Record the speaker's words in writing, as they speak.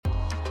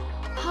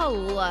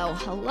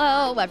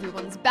Hello,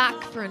 everyone's back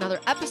for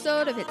another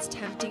episode of It's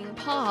Tempting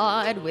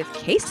Pod with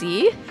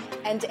Kaci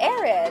and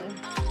Erin.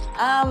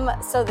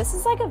 So this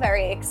is like a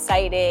very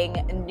exciting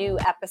new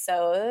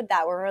episode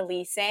that we're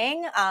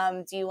releasing.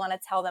 Do you want to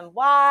tell them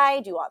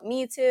why? Do you want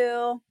me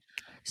to?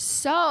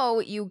 So,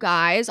 you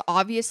guys,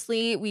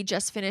 obviously, we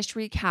just finished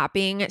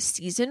recapping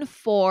season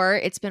 4.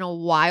 It's been a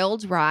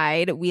wild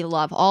ride. We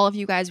love all of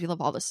you guys. We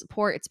love all the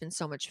support. It's been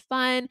so much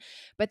fun.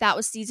 But that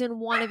was season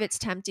 1 of It's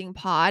Tempting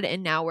Pod.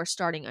 And now we're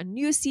starting a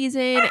new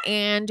season.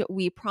 And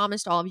we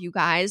promised all of you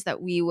guys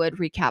that we would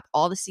recap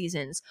all the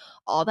seasons,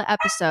 all the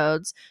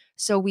episodes.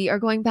 So we are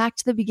going back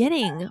to the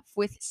beginning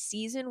with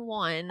season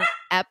 1,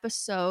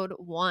 episode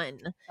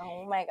 1.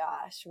 Oh my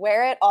gosh,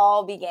 where it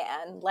all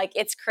began. Like,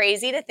 it's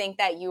crazy to think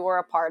that you were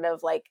a part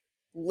of like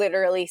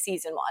literally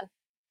season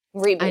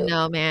 1 reboot. I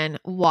know, man.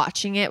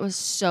 Watching it was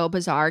so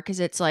bizarre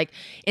because it's like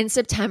in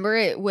September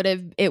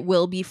it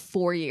will be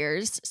 4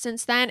 years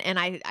since then. And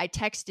I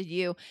texted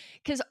you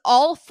because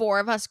all 4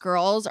 of us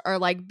girls are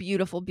like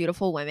beautiful,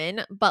 beautiful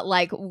women, but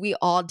like we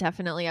all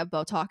definitely have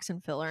Botox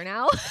and filler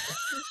now.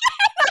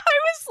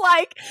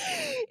 Like,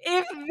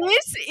 if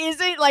this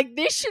isn't like,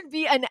 this should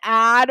be an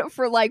ad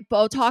for like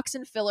Botox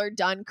and filler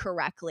done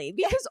correctly,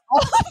 because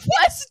all of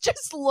us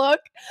just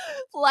look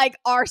like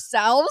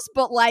ourselves,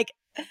 but like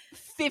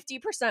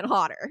 50%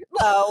 hotter.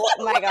 Oh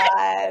my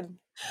God.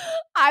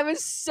 I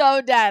was so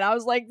dead. I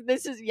was like,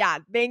 this is,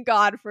 thank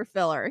God for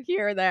filler.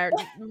 Here, there,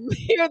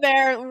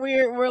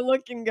 we're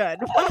looking good.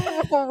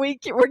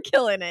 We're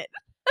killing it.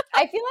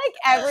 I feel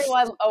like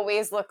everyone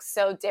always looks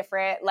so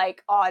different,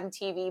 like on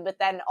TV, but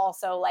then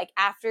also like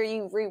after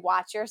you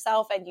rewatch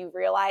yourself and you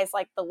realize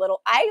like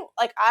I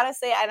like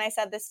honestly, and I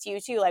said this to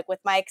you too, like with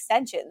my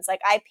extensions,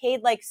 like I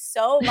paid like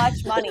so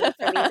much money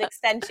for these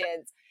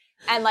extensions.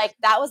 And like,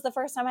 that was the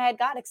first time I had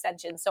got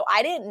extensions. So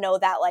I didn't know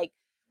that like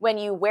when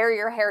you wear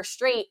your hair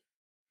straight,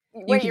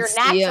 where your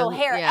natural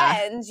hair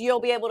ends, you'll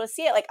be able to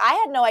see it. Like, I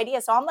had no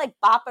idea. So I'm like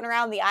bopping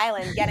around the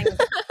island getting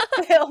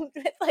filmed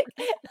with like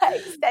my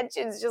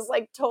extensions just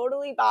like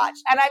totally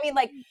botched. And I mean,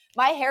 like,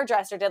 my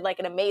hairdresser did like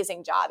an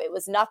amazing job. It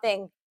was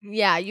nothing.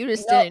 Yeah, you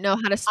just didn't know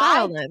how to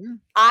style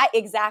them.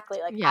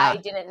 Exactly. Like, I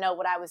didn't know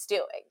what I was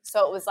doing.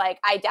 So it was like,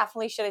 I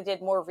definitely should have did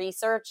more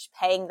research,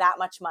 paying that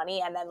much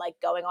money, and then like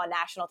going on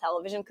national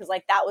television. Cause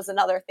like, that was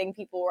another thing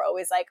people were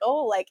always like,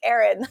 oh, like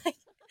Erin, like,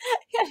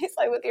 yeah, he's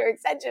like, with your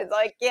extensions.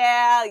 I'm like,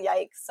 yeah,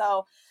 yikes.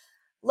 So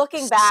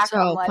looking back, so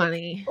I'm like,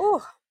 funny. Ooh.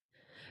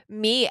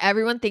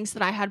 Everyone thinks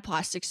that I had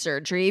plastic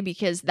surgery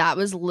because that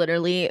was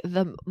literally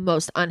the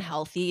most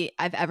unhealthy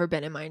I've ever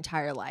been in my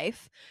entire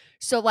life.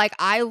 So like,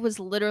 I was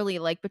literally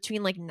like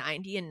between like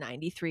 90 and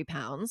 93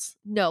 pounds.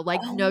 No,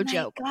 like no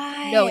joke.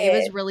 God. No, it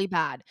was really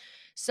bad.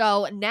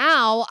 So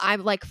now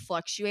I'm like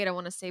fluctuate. I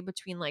want to say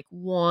between like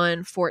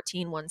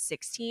 114,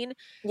 116.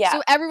 Yeah.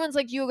 So everyone's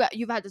like,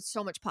 you've had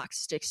so much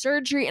plastic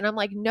surgery. And I'm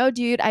like, no,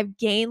 dude, I've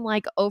gained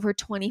like over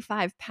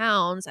 25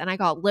 pounds and I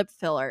got lip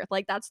filler.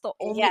 Like, that's the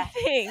only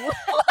thing.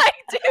 Like,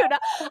 dude,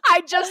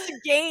 I just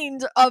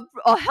gained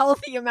a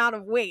healthy amount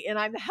of weight and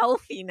I'm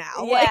healthy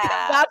now. Yeah. Like,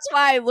 that's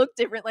why I look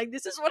different. Like,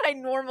 this is what I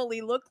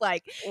normally look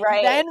like.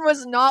 Right. Then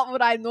was not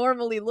what I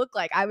normally look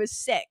like. I was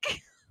sick.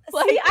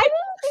 Like, see, I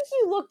didn't think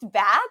you looked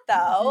bad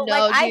though.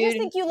 No, like, I just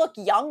think you look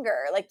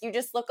younger. Like, you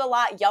just look a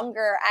lot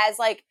younger as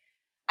like,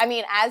 I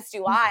mean, as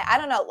do I. I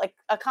don't know, like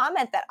a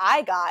comment that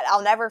I got,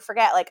 I'll never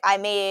forget. Like, I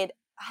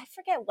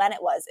forget when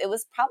it was. It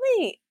was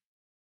probably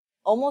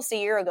almost a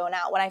year ago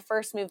now when I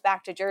first moved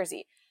back to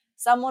Jersey.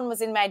 Someone was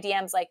in my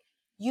DMs like,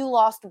 you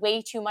lost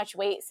way too much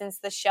weight since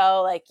the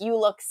show. Like, you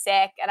look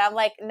sick. And I'm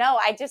like, no,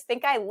 I just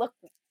think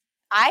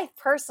I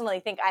personally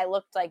think I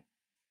looked like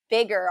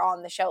bigger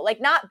on the show,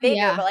 like not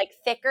bigger, but like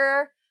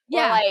thicker, or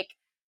like,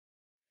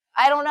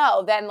 I don't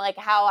know, than like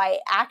how I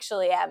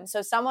actually am.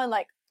 So someone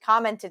like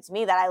commented to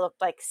me that I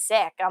looked like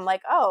sick. I'm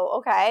like, oh,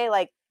 okay.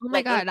 Like, oh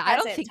my God, I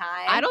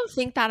don't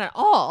think that at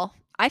all.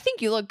 I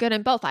think you look good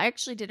in both. I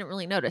actually didn't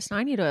really notice. Now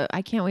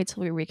I can't wait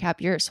till we recap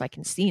yours so I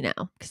can see now,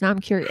 because now I'm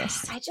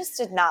curious. I just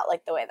did not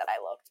like the way that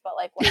I looked, but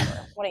like,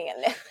 whatever. What are you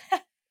gonna do?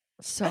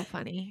 So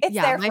funny. It's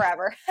there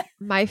forever.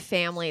 My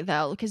family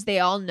though, because they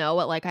all know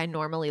what like I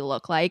normally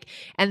look like,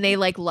 and they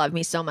like love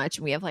me so much,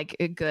 and we have like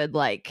a good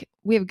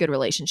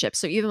relationship.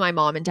 So even my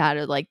mom and dad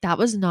are like, that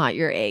was not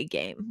your A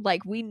game.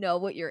 Like, we know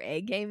what your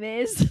A game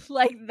is.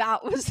 Like,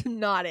 that was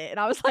not it. And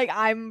I was like,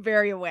 I'm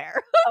very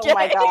aware. Okay? Oh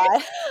my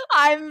God.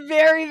 I'm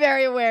very,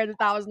 very aware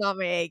that was not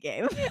my A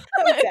game.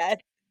 Okay.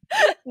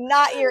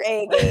 Not your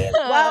A game.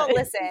 Well,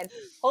 listen,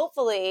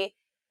 hopefully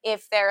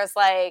if there's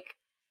like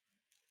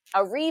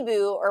a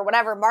reboot or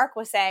whatever Mark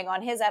was saying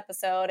on his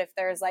episode, if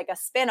there's like a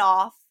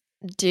spinoff,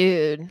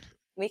 dude,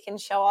 we can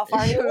show off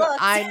our new looks.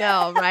 I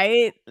know,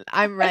 right?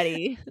 I'm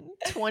ready.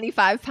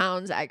 25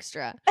 pounds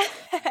extra.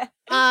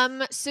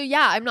 So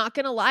yeah, I'm not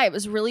gonna lie, it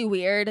was really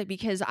weird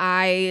because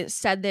I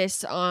said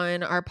this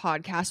on our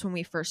podcast when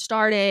we first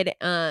started.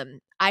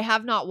 I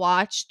have not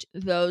watched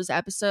those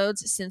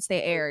episodes since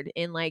they aired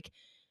in like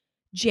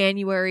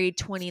January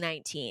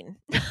 2019.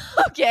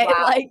 Okay.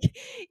 Wow. Like,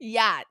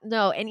 yeah,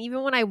 no. And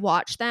even when I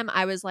watched them,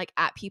 I was like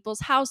at people's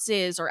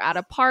houses or at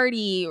a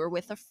party or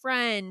with a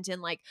friend.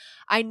 And like,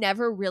 I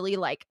never really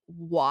like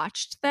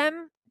watched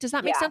them. Does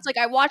that make Yeah. sense? Like,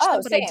 I watched Oh,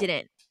 them, but I same.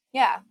 didn't.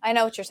 Yeah, I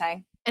know what you're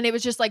saying. And it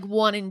was just like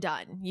one and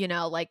done, you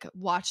know, like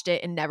watched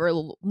it and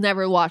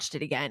never watched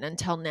it again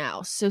until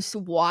now. So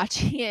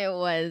watching it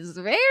was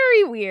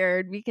very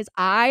weird because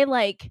I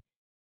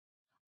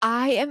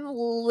am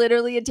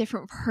literally a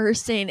different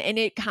person, and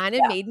it kind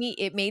of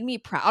Yeah. made me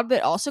proud,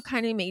 but also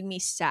kind of made me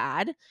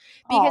sad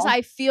because Oh,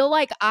 I feel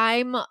like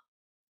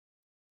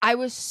I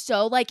was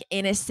so like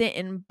innocent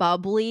and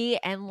bubbly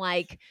and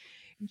like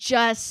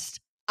just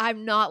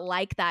I'm not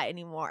like that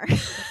anymore.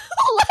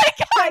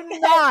 Like I'm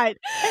not.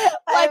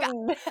 Like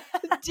I'm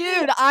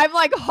dude, I'm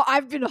like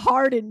I've been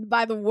hardened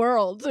by the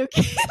world.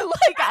 Okay.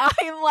 Like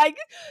I'm like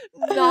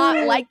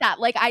not like that.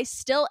 Like I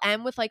still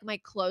am with like my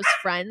close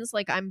friends.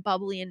 Like I'm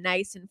bubbly and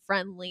nice and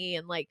friendly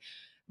and like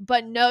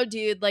but no,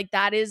 dude, like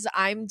that is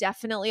I'm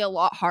definitely a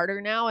lot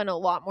harder now and a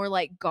lot more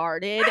like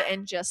guarded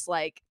and just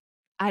like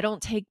I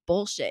don't take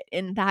bullshit.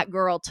 And that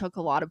girl took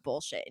a lot of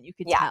bullshit and you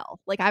could yeah, tell.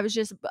 Like I was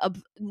just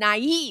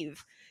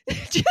naive.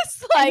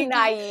 Just like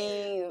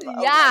naive.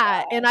 Oh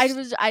yeah, my and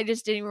gosh. I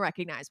just didn't even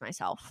recognize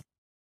myself.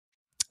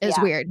 It was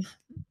Yeah. weird.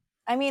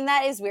 I mean,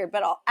 that is weird,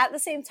 but at the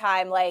same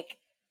time, like,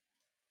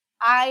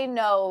 I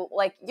know,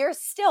 like, you're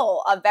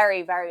still a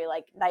very, very,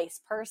 like,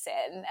 nice person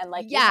and,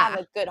 like, you have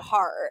Yeah. a good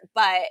heart,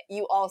 but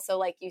you also,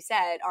 like you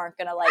said, aren't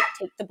gonna, like,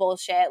 take the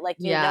bullshit. Like,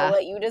 you know Yeah.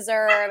 what you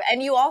deserve.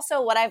 And you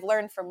also, what I've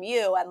learned from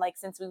you and, like,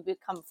 since we've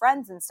become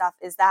friends and stuff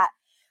is that,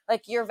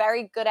 like, you're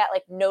very good at,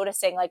 like,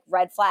 noticing, like,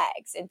 red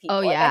flags in Oh people.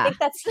 Like, I yeah. think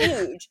that's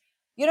huge.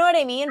 You know what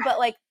I mean? But,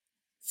 like,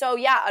 so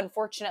yeah,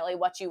 unfortunately,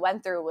 what you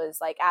went through was,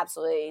 like,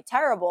 absolutely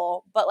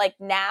terrible. But, like,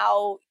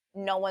 now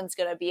no one's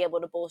gonna be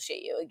able to bullshit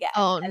you again.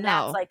 Oh And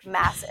that's no. like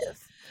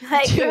massive.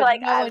 Like you're Dude,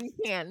 like, no one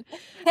can.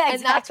 yeah,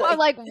 And that's why exactly.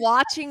 like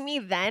watching me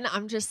then,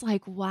 I'm just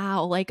like,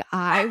 wow, like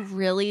I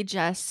really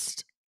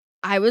just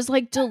I was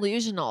like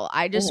delusional.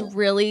 I just Mhm.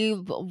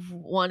 really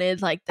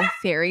wanted like the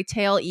fairy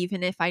tale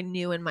even if I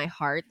knew in my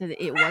heart that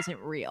it wasn't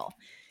real.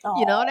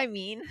 You know what Oh, I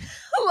mean?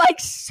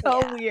 Like so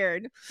yeah.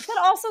 weird. But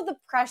also the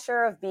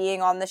pressure of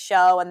being on the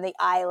show and the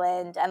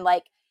island and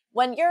like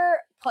when you're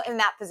put in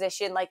that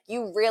position, like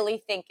you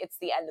really think it's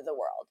the end of the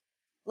world.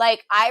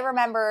 Like I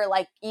remember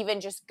like even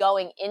just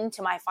going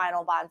into my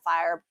final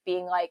bonfire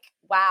being like,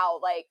 wow,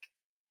 like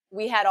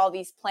we had all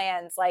these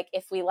plans. Like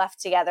if we left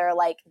together,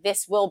 like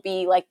this will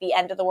be like the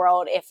end of the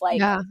world if like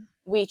Yeah.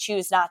 we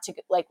choose not to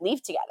like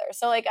leave together.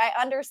 So like I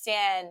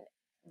understand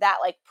that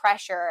like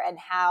pressure and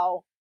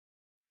how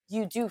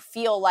you do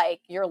feel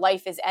like your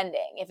life is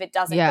ending if it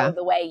doesn't go Yeah.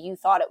 the way you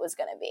thought it was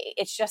going to be.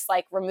 It's just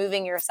like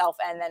removing yourself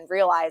and then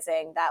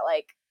realizing that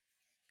like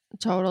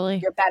Totally.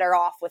 you're better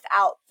off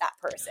without that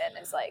person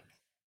is like,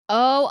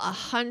 Oh,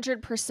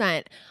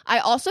 100%. I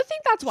also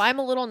think that's why I'm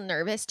a little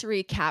nervous to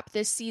recap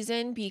this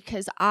season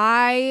because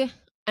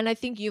and I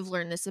think you've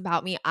learned this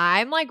about me.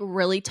 I'm like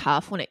really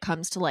tough when it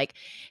comes to like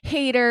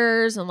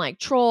haters and like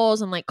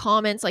trolls and like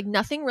comments. Like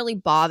nothing really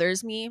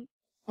bothers me.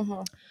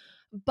 mm-hmm.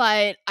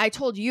 But I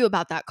told you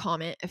about that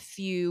comment a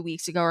few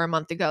weeks ago or a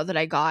month ago that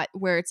I got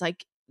where it's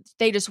like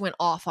they just went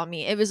off on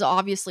me. It was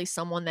obviously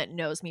someone that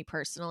knows me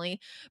personally,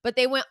 but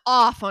they went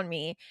off on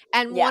me.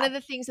 And one Yeah. of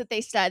the things that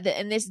they said that,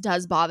 and this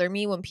does bother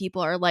me when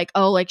people are like,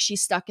 oh, like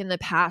she's stuck in the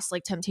past,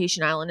 like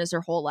Temptation Island is her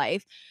whole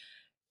life.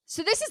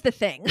 So this is the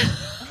thing.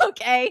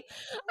 Okay. And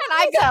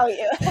Let me tell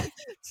you.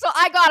 so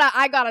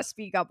I gotta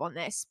speak up on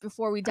this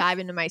before we dive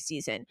into my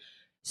season.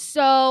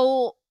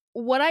 So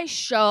what I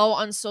show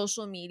on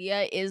social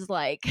media is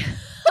like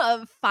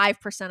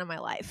 5% of my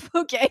life.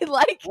 Okay.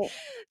 Like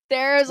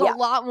there's a Yeah.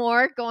 lot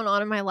more going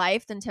on in my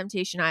life than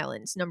Temptation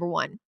Islands, number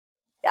one.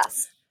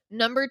 Yes.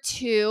 Number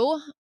two,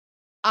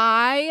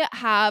 I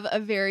have a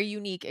very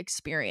unique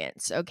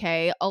experience.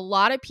 Okay. A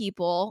lot of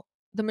people,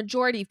 the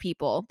majority of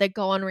people that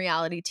go on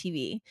reality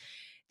TV,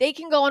 they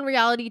can go on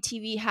reality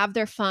TV, have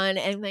their fun,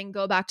 and then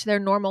go back to their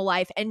normal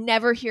life and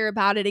never hear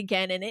about it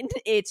again. And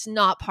it's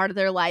not part of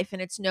their life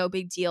and it's no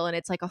big deal. And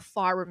it's like a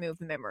far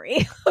removed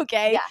memory.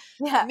 Okay. Yeah.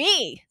 Yeah.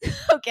 Me.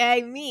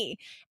 Okay. Me.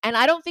 And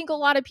I don't think a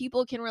lot of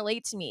people can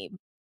relate to me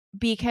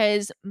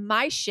because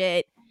my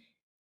shit,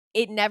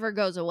 it never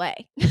goes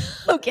away.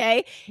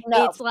 Okay.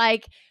 No. It's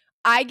like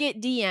I get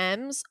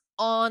DMs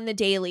on the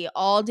daily,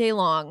 all day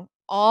long,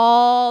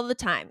 all the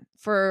time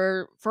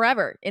for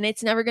forever. And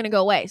it's never going to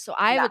go away. So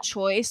I have No. a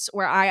choice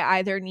where I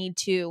either need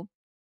to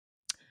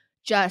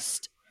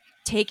just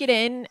take it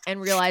in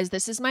and realize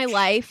this is my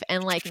life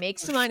and like make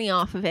some money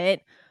off of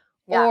it,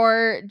 Yeah.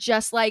 or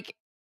just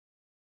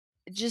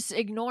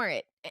ignore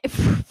it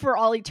for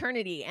all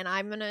eternity and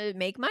I'm gonna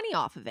make money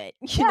off of it.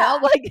 You know,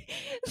 like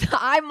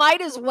I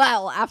might as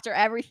well after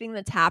everything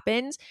that's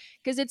happened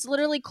because it's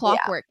literally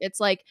clockwork. It's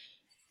like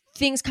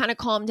things kind of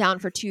calm down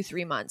for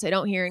 2-3 months. I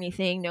don't hear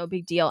anything, no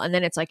big deal. And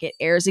then it's like it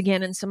airs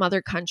again in some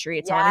other country.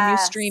 It's on a new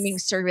streaming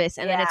service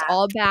and then it's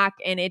all back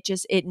and it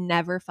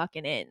never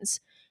fucking ends.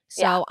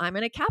 So I'm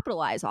gonna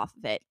capitalize off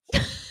of it.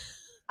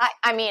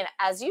 I mean,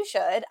 as you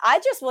should. I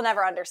just will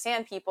never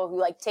understand people who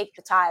like take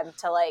the time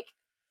to like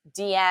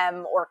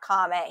DM or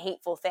comment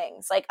hateful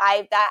things. Like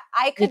I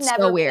could It's so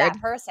never be weird.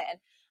 that person.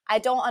 I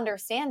don't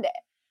understand it.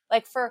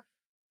 Like for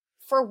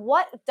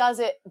what does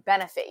it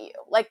benefit you?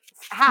 Like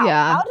how?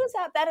 Yeah. How does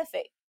that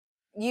benefit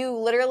you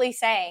literally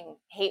saying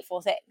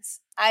hateful things?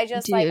 I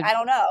just like, Dude, I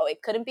don't know.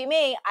 It couldn't be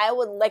me. I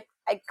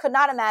could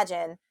not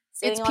imagine it's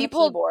sitting on a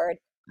people. keyboard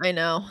I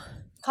know.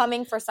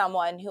 coming for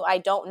someone who I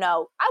don't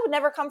know. I would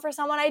never come for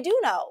someone I do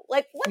know.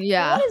 Like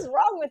Yeah. what is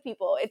wrong with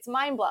people? It's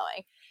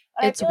mind-blowing.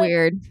 But I It's feel like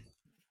weird.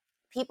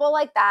 people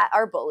like that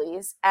are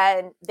bullies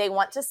and they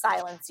want to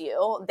silence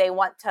you. They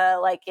want to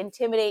like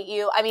intimidate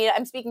you. I mean,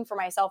 I'm speaking for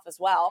myself as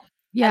well.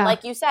 And Yeah.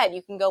 like you said,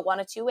 you can go one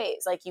of two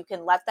ways. Like you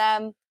can let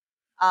them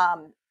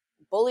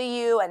bully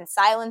you and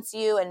silence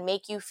you and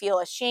make you feel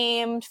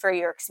ashamed for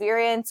your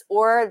experience,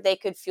 or they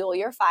could fuel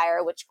your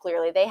fire, which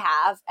clearly they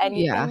have, and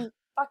you Yeah. can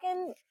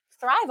fucking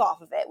thrive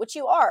off of it, which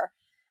you are.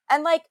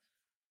 And like,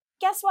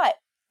 guess what?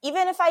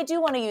 Even if I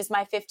do want to use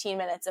my 15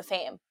 minutes of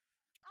fame,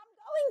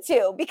 I'm going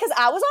to, because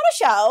I was on a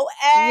show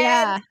and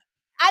Yeah.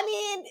 I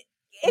mean,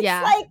 it's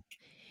Yeah. like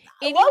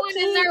Anyone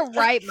in low-key. their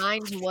right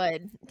mind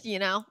would,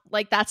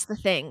 like that's the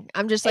thing.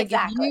 I'm just like,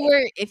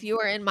 Exactly. if you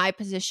were in my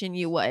position,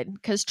 you would.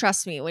 Because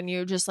trust me, when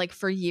you're just like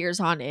for years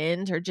on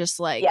end or just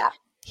like Yeah.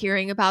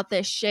 hearing about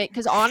this shit.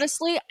 Because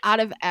honestly, out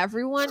of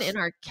everyone in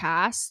our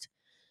cast,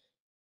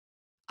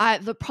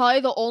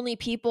 probably the only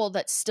people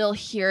that still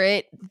hear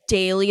it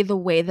daily the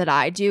way that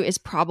I do is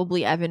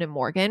probably Evan and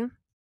Morgan.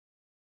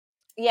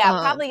 Yeah,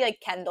 probably like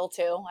Kendall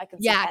too. I could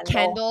see Yeah, Kendall.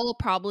 Kendall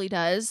probably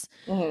does.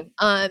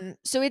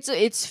 So it's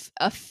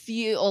a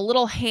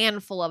little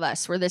handful of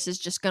us where this is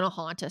just gonna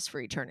haunt us for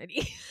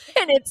eternity.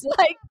 and it's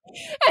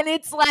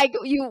like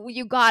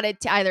you gotta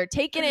either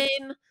take it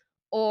in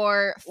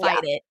or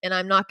fight it. And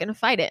I'm not gonna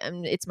fight it.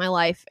 It's my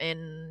life,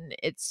 and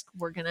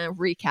we're gonna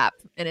recap,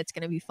 and it's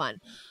gonna be fun.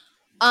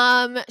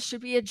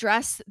 Should we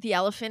address the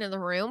elephant in the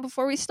room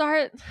before we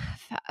start?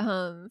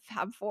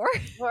 Fab Four.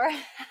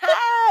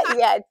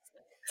 Yeah,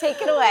 take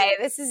it away.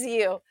 This is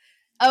you.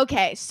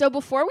 Okay, so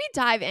before we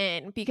dive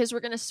in, because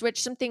we're going to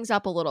switch some things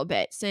up a little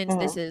bit since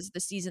this is the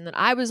season that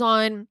I was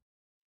on,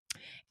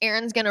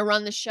 Erin's going to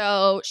run the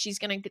show. She's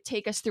going to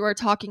take us through our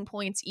talking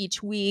points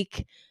each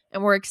week,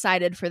 and we're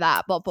excited for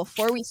that. But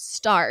before we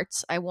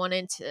start, I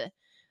wanted to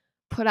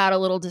put out a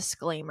little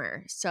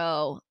disclaimer.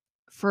 So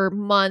for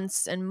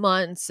months and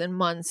months and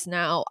months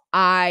now,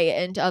 I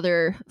and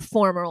other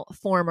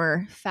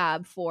former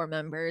Fab Four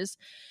members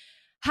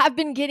have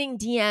been getting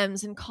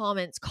DMs and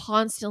comments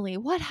constantly.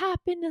 What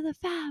happened to the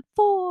Fab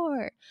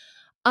Four?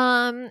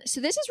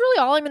 So this is really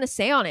all I'm going to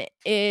say on it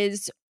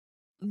is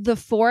the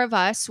four of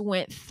us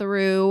went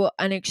through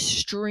an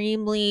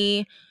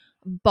extremely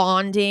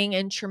bonding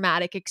and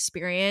traumatic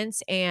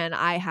experience, and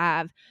I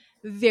have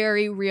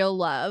very real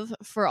love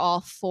for all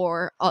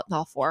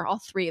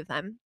three of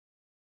them.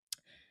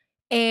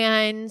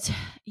 And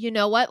you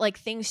know what? Like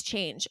things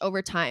change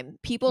over time.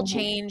 People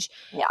change,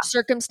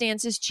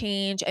 circumstances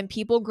change, and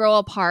people grow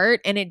apart.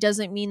 And it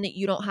doesn't mean that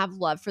you don't have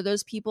love for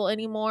those people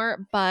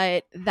anymore.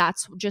 But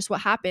that's just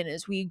what happened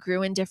is we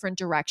grew in different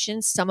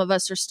directions. Some of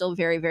us are still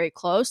very, very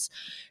close.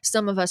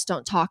 Some of us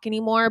don't talk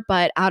anymore.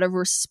 But out of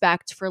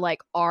respect for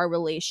like our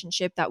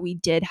relationship that we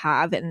did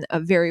have and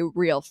a very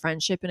real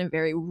friendship and a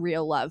very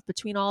real love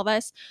between all of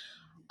us,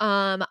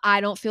 I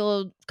don't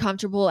feel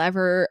comfortable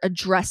ever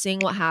addressing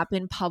what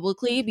happened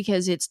publicly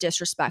because it's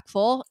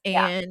disrespectful,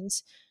 and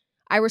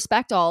I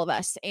respect all of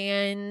us,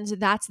 and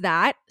that's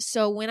that.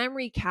 So when I'm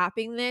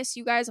recapping this,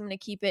 you guys, I'm going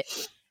to keep it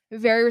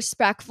very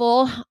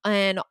respectful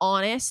and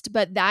honest,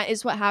 but that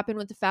is what happened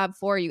with the Fab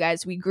Four, you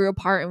guys. We grew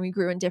apart and we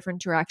grew in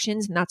different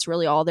directions, and that's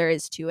really all there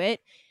is to it.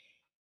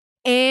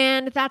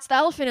 And that's the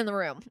elephant in the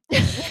room.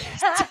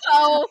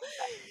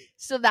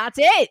 So that's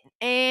it.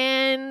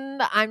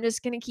 And I'm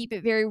just going to keep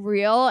it very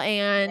real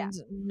and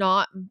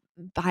not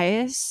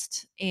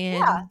biased.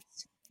 And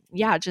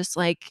just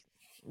like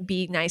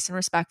be nice and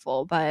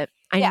respectful. But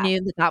I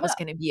knew that was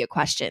going to be a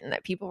question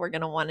that people were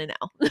going to want to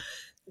know.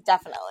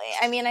 Definitely.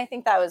 I mean, I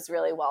think that was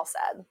really well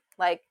said.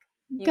 Like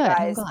you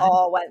guys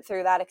all went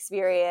through that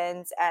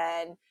experience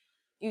and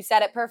you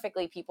said it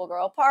perfectly. People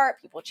grow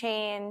apart, people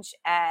change,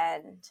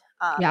 and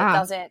it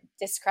doesn't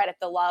discredit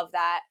the love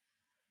that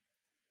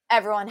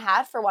everyone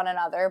had for one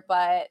another,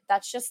 but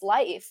that's just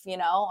life,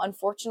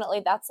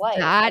 unfortunately that's life.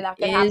 And that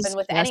could happen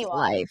with anyone.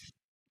 Life.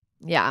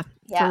 Yeah,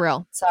 for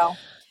real. So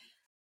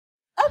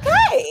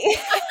okay.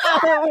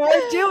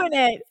 We're doing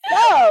it.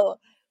 So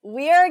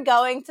we are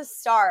going to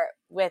start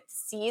with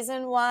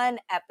season 1,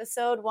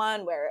 episode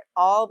 1, where it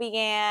all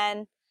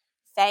began.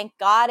 Thank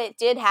God it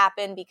did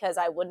happen because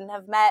I wouldn't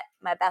have met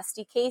my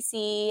bestie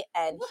Kaci,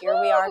 and here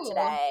we are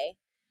today.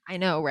 I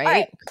know,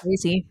 right?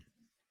 Crazy.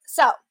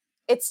 So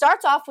it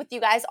starts off with you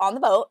guys on the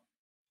boat.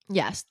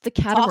 Yes, the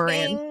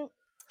catamaran.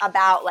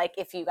 about like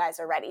if you guys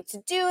are ready to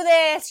do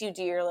this, you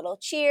do your little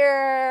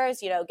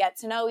cheers, you know, get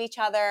to know each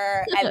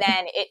other, and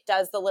then it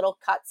does the little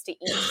cuts to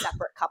each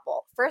separate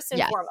couple. First and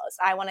Yes. foremost,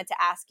 I wanted to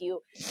ask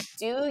you,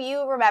 do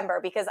you remember,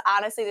 because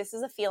honestly this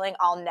is a feeling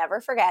I'll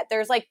never forget.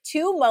 There's like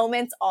 2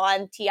 moments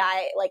on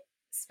TI like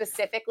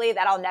specifically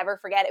that I'll never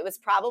forget. It was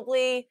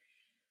probably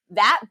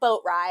that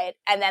boat ride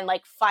and then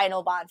like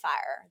final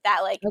bonfire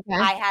that like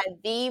I had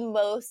the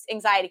most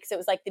anxiety because it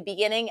was like the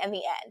beginning and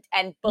the end,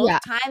 and both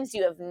times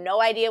you have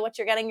no idea what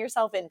you're getting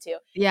yourself into.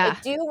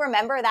 Like, do you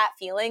remember that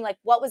feeling? Like,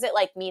 what was it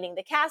like meeting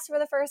the cast for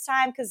the first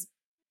time? Because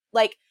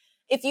like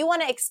if you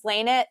want to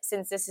explain it,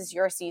 since this is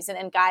your season,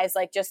 and guys,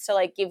 like just to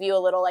like give you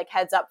a little like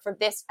heads up for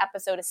this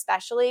episode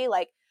especially,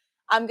 like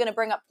I'm going to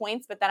bring up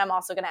points, but then I'm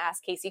also going to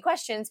ask Kaci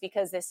questions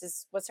because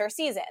was her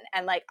season,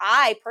 and like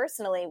I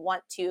personally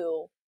want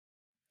to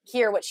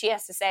hear what she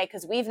has to say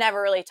because we've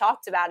never really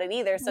talked about it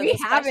either. So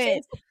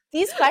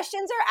these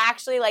questions are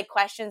actually like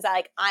questions that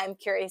like I'm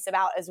curious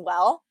about as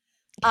well.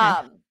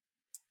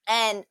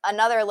 And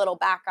another little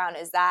background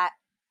is that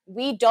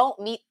we don't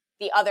meet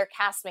the other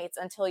castmates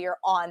until you're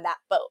on that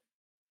boat.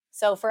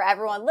 So for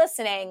everyone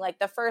listening, like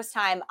the first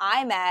time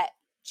I met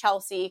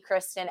Chelsea,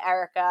 Kristen,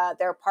 Erica,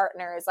 their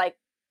partners, like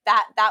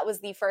that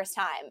was the first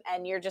time,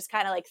 and you're just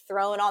kind of like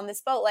thrown on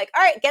this boat like,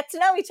 all right, get to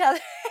know each other.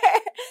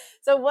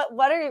 So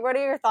what are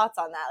your thoughts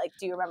on that? Like,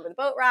 do you remember the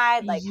boat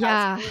ride? Like,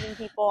 how's meeting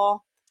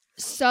people?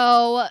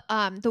 So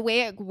the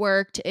way it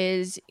worked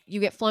is you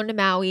get flown to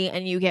Maui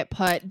and you get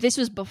this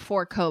was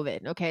before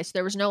COVID. Okay. So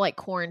there was no like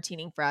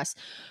quarantining for us,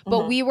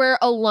 but we were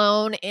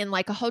alone in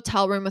like a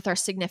hotel room with our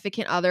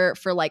significant other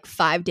for like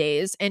 5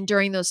 days. And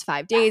during those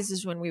 5 days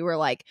is when we were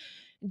like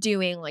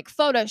doing like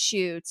photo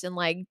shoots and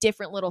like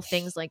different little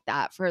things like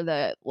that for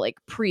the like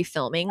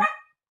pre-filming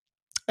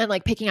and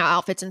like picking out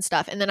outfits and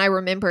stuff. And then I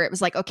remember it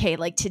was like, okay,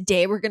 like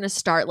today we're going to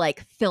start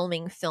like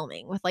filming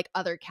with like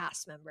other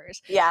cast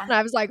members. Yeah. And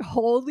I was like,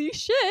 holy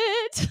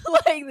shit,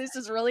 like this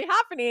is really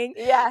happening.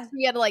 Yeah. So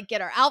we had to like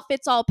get our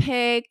outfits all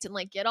picked and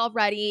like get all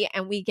ready.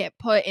 And we get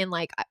put in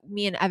like,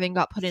 me and Evan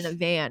got put in a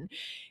van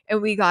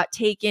and we got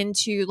taken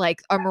to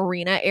like a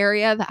marina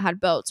area that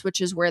had boats,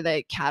 which is where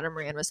the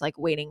catamaran was like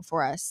waiting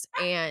for us.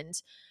 And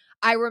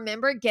I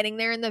remember getting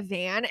there in the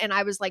van and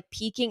I was like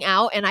peeking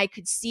out and I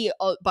could see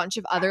a bunch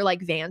of other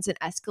like vans and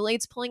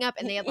Escalades pulling up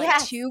and they had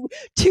like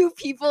two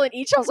people in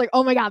each. I was like,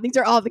 oh my God, these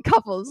are all the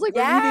couples. Like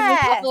we're meeting the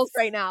couples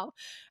right now.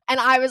 And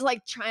I was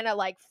like trying to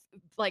like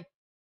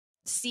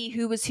see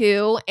who was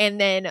who, and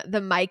then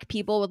the mic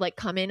people would like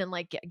come in and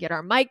like get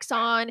our mics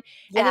on,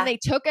 and then they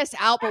took us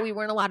out, but we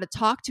weren't allowed to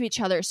talk to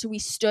each other, so we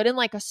stood in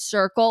like a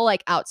circle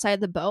like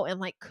outside the boat and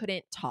like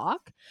couldn't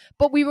talk,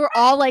 but we were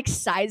all like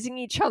sizing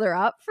each other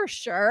up for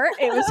sure.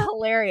 It was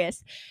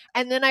hilarious.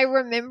 And then I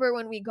remember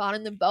when we got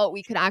in the boat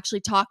we could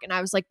actually talk, and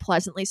I was like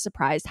pleasantly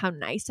surprised how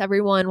nice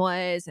everyone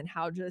was and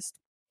how just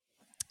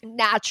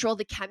natural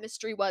the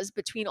chemistry was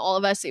between all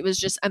of us. It was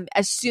just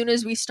as soon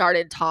as we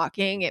started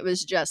talking, it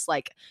was just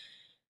like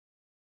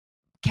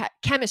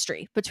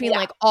chemistry between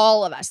like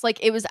all of us.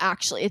 Like it was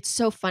actually, it's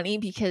so funny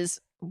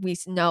because we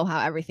know how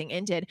everything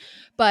ended,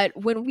 but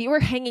when we were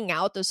hanging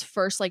out those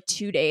first like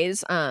 2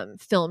 days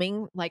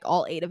filming like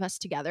all 8 of us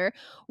together,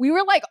 we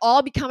were like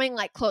all becoming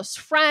like close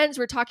friends.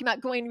 We're talking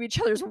about going to each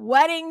other's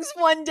weddings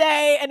one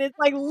day, and it's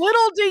like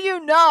little do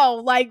you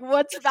know like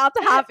what's about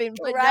to happen.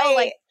 But no,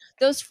 like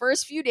those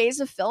first few days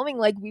of filming,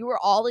 like we were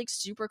all like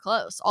super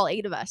close, all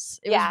 8 of us.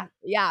 It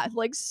was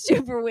like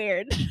super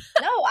weird.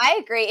 No, I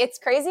agree. It's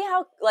crazy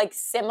how like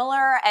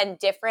similar and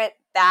different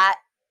that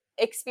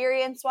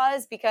experience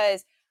was,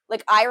 because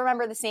like I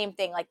remember the same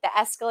thing, like the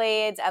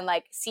Escalades and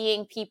like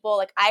seeing people.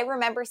 Like I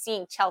remember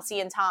seeing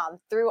Chelsea and Tom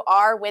through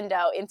our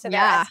window into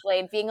their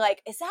Escalade being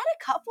like, is that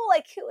a couple?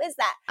 Like, who is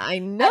that? I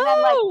know. And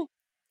then, like,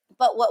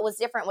 but what was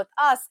different with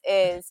us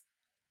is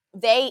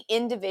they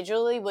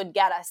individually would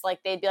get us. Like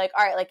they'd be like,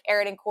 all right, like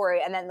Erin and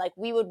Corey. And then like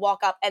we would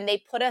walk up and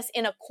they put us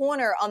in a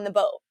corner on the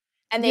boat.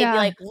 And they'd be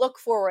like, look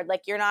forward,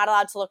 like you're not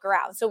allowed to look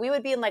around. So we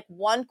would be in like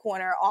one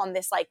corner on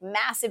this like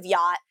massive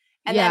yacht.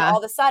 And then all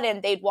of a sudden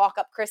they'd walk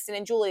up Kristen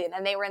and Julian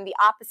and they were in the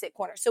opposite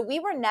corner. So we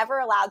were never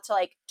allowed to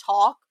like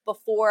talk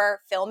before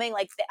filming.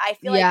 Like I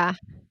feel like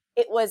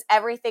it was,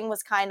 everything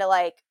was kind of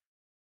like,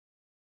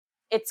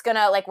 it's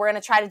gonna like, we're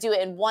gonna try to do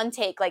it in one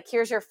take. Like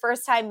here's your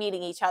first time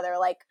meeting each other.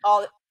 Like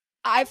all.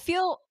 I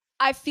feel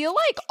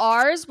like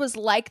ours was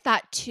like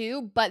that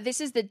too, but this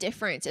is the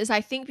difference is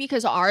I think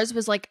because ours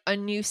was like a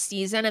new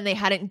season and they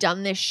hadn't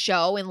done this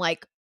show in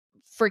like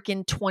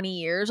freaking 20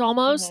 years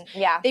almost.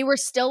 They were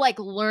still like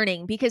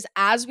learning, because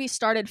as we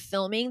started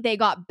filming, they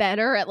got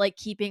better at like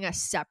keeping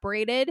us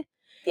separated.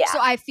 So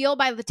I feel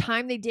by the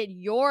time they did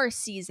your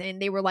season,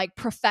 they were like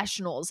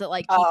professionals at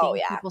like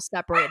keeping people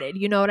separated.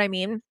 You know what I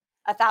mean?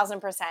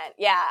 1,000%.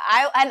 Yeah.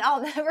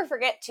 I'll never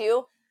forget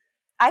too.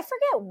 I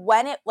forget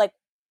when it like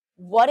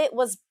what it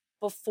was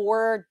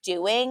before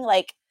doing,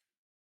 like,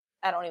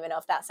 I don't even know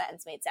if that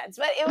sentence made sense,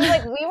 but it was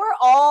like we were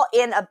all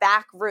in a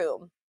back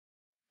room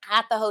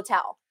at the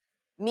hotel.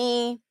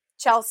 Me,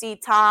 Chelsea,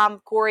 Tom,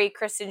 Corey,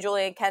 Kristen,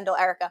 Julian, Kendall,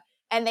 Erica.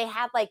 and they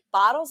had like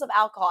bottles of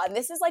alcohol. And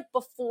this is like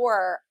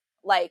before,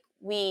 like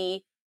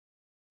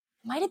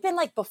might have been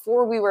like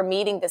before we were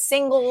meeting the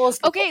singles.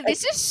 Okay,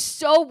 this is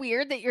so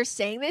weird that you're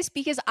saying this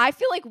because I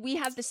feel like we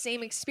had the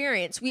same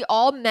experience. We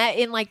all met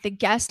in like the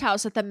guest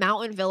house at the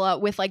Mountain Villa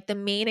with like the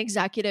main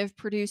executive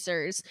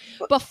producers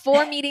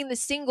before meeting the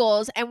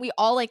singles, and we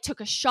all like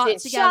took a shot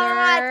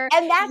together.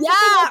 And that's the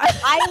thing, like,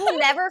 I will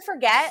never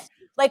forget.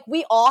 Like,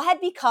 we all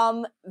had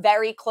become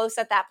very close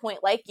at that point,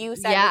 like you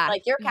said, with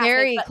like your castmates,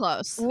 very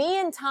close. Me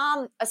and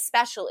Tom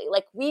especially,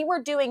 like we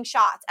were doing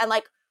shots, and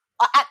like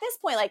at this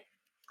point, like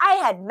I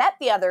had met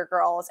the other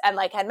girls and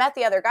like had met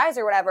the other guys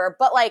or whatever,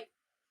 but like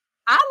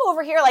I'm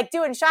over here like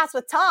doing shots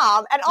with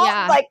Tom, and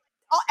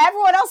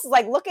everyone else is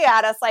like looking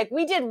at us like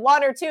we did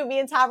one or two. Me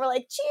and Tom were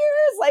like,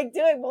 cheers, like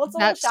doing multiple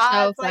shots.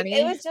 So like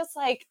it was just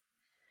like,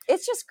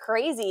 it's just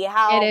crazy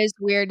how it is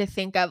weird to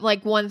think of.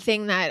 Like one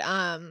thing that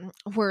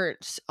we're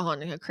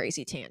on a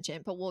crazy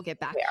tangent, but we'll get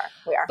back.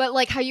 We are. But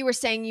like how you were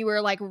saying you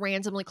were like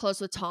randomly close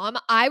with Tom,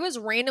 I was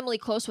randomly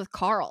close with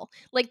Carl.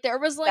 Like there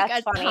was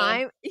like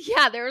time.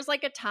 Yeah, there was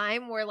like a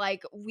time where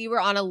like we were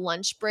on a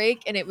lunch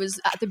break and it was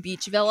at the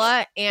beach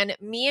villa, and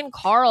me and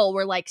Carl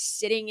were like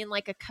sitting in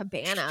like a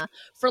cabana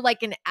for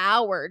like an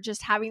hour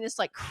just having this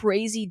like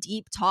crazy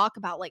deep talk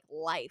about like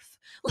life.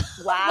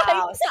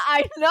 Wow. Like,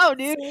 I know,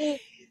 dude.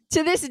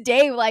 To this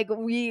day, like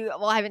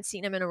I haven't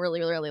seen him in a really,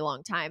 really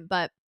long time,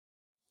 but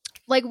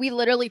like we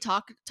literally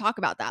talk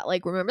about that.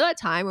 Like, remember that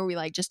time where we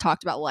like just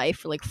talked about life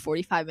for like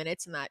 45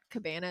 minutes in that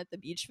cabana at the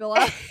beach villa?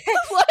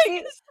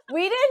 Like,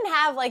 we didn't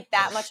have like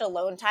that much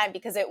alone time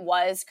because it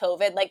was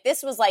COVID. Like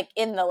this was like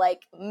in the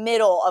like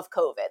middle of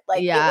COVID.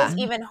 Like it was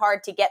even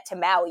hard to get to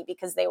Maui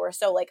because they were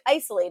so like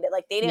isolated.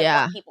 Like they didn't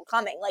want people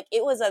coming. Like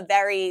it was a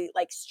very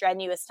like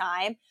strenuous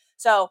time.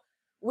 So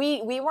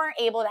we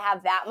weren't able to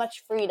have that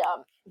much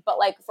freedom. But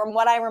like from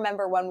what I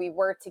remember when we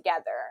were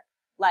together,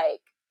 like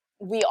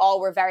we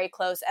all were very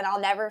close. And I'll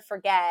never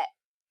forget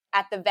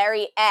at the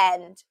very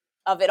end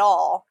of it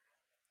all,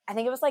 I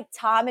think it was like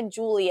Tom and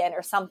Julian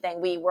or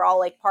something. We were all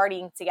like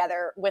partying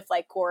together with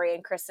like Corey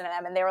and Kristen and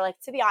them. And they were like,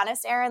 to be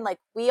honest, Erin, like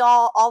we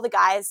all the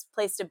guys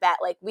placed a bet.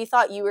 Like we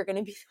thought you were going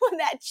to be the one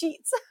that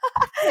cheats.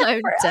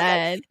 I'm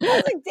dead. I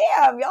was like,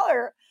 damn, y'all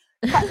are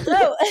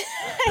cutthroat.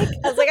 I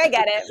was like, I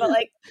get it. But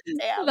like,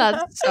 damn.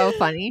 That's so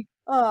funny.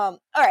 All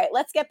right,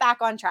 let's get back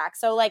on track.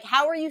 So like,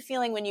 how were you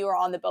feeling when you were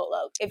on the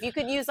boatload? If you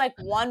could use like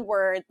one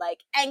word, like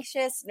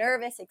anxious,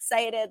 nervous,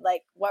 excited,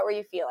 like what were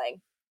you feeling?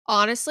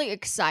 Honestly,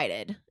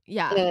 excited.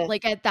 Yeah.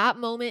 Like at that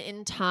moment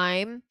in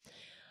time,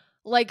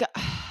 like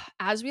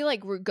as we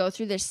like go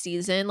through this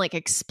season, like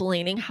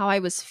explaining how I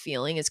was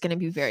feeling is going to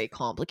be very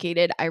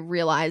complicated. I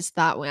realized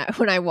that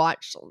when I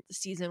watched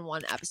season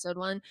 1, episode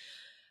 1,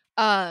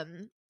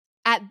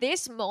 at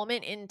this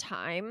moment in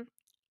time,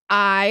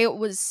 I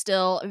was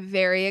still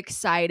very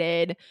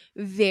excited,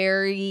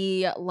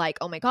 very like,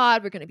 oh my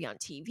God, we're going to be on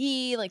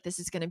TV. Like, this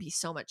is going to be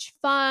so much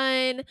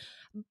fun.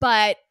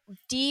 But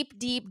deep,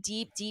 deep,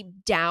 deep,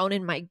 deep down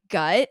in my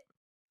gut,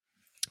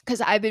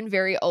 because I've been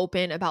very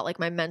open about like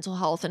my mental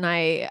health, and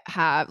I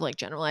have like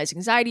generalized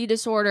anxiety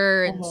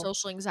disorder and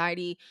social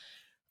anxiety.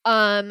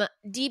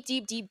 Deep,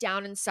 deep, deep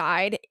down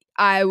inside,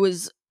 I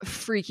was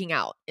freaking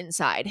out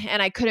inside,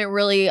 and I couldn't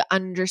really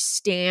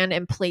understand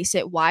and place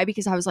it why,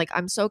 because I was like,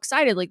 I'm so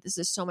excited, like this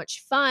is so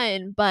much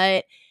fun,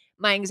 but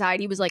my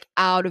anxiety was like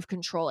out of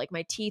control. Like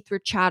my teeth were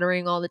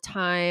chattering all the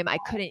time. I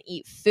couldn't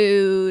eat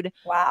food.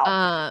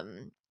 Wow.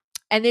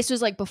 And this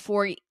was like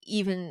before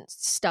even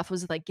stuff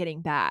was like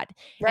getting bad.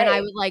 Right. And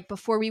I would like,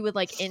 before we would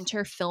like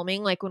enter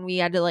filming, like when we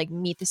had to like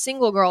meet the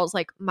single girls,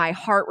 like my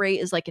heart rate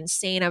is like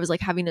insane. I was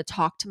like having to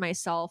talk to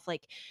myself,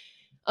 like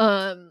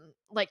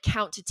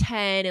count to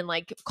 10 and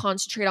like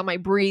concentrate on my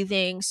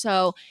breathing.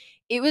 So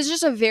it was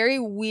just a very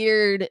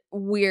weird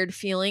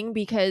feeling,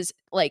 because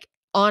like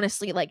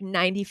honestly, like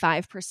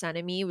 95%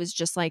 of me was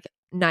just like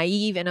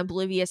naive and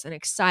oblivious and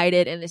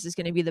excited, and this is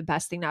going to be the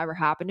best thing that ever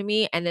happened to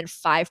me. And then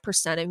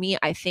 5% of me,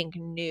 I think,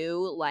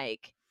 knew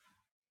like,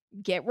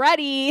 get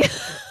ready.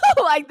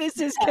 Like this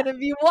is going to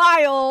be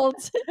wild.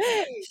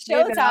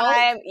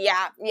 Showtime.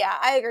 Yeah.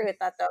 I agree with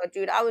that though,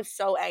 dude. I was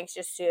so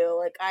anxious too.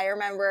 Like I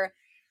remember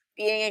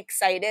being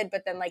excited,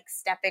 but then like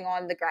stepping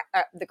on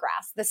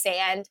the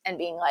sand and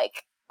being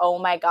like, oh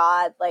my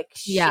God, like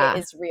shit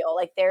is real.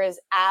 Like there is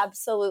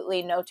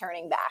absolutely no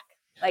turning back.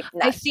 Like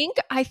I think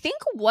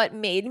what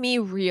made me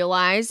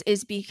realize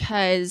is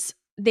because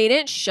they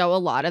didn't show a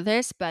lot of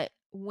this, but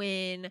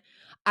when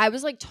I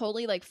was like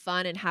totally like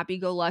fun and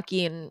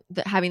happy-go-lucky and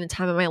having the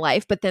time of my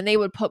life, but then they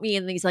would put me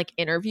in these like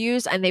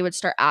interviews and they would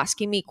start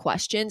asking me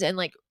questions, and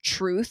like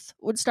truth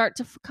would start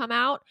to come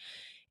out.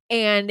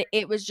 And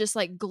it was just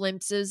like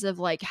glimpses of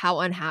like how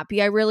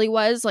unhappy I really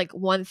was. Like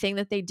one thing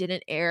that they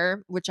didn't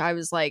air, which I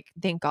was like,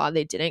 thank God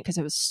they didn't, because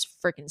it was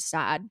freaking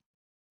sad.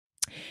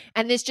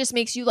 And this just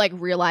makes you like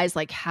realize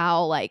like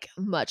how like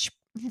much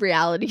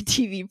reality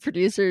TV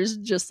producers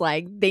just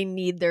like they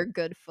need their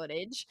good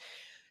footage.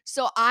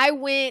 So I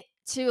went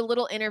to a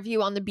little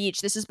interview on the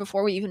beach. This is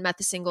before we even met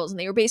the singles. And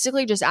they were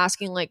basically just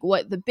asking like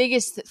what the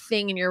biggest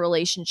thing in your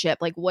relationship,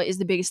 like what is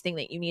the biggest thing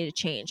that you need to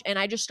change? And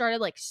I just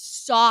started like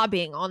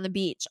sobbing on the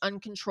beach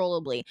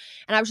uncontrollably.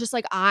 And I was just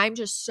like, I'm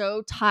just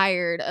so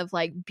tired of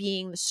like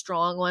being the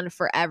strong one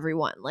for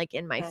everyone, like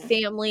in my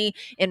family,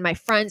 in my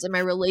friends, in my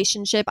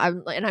relationship.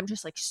 I'm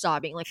just like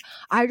sobbing. Like,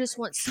 I just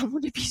want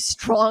someone to be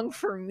strong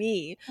for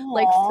me,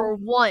 like for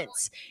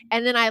once.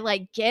 And then I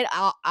like get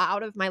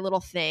out of my little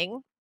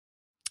thing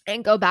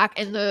and go back,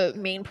 and the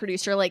main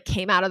producer like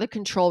came out of the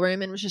control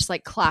room and was just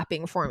like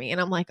clapping for me,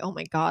 and I'm like, oh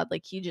my god,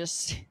 like he's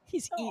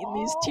eating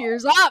these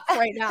tears up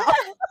right now.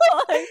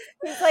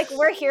 He's like,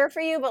 we're here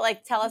for you, but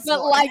like tell us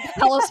more. Like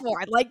tell us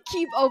more, like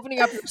keep opening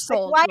up your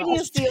soul. Like, why do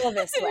you feel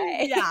this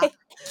way? Yeah.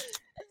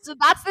 So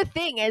that's the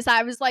thing, is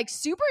I was like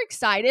super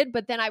excited,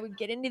 but then I would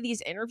get into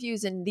these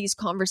interviews and these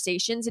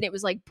conversations, and it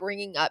was like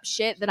bringing up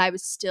shit that I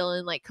was still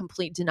in like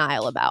complete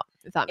denial about,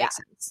 if that makes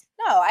sense.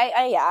 No,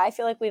 I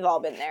feel like we've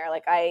all been there.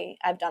 Like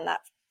I've done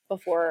that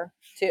before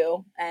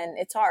too. And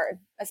it's hard,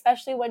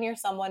 especially when you're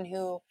someone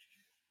who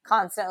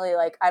constantly,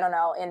 like, I don't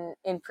know,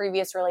 in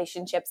previous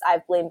relationships,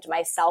 I've blamed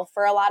myself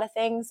for a lot of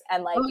things.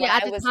 And like,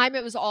 at the time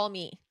it was all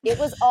me. It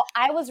was all,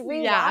 I was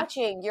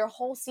rewatching your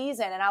whole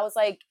season, and I was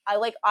like, I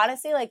like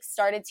honestly like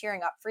started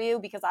tearing up for you,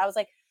 because I was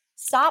like,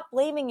 stop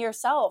blaming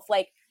yourself.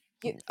 Like,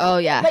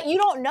 but you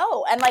don't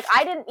know. And like,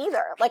 I didn't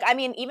either. Like, I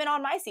mean, even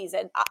on my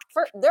season,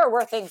 there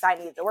were things I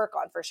needed to work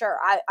on for sure.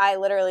 I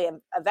literally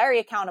am very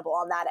accountable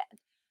on that end.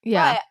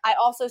 Yeah. But I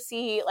also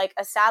see like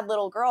a sad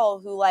little girl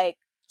who like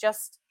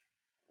just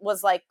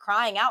was like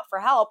crying out for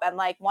help and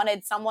like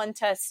wanted someone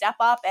to step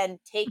up and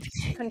take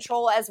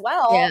control as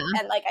well. Yeah.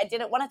 And like, I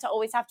didn't want it to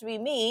always have to be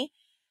me.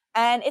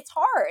 And it's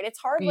hard. It's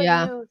hard when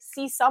you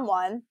see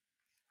someone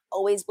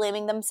always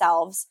blaming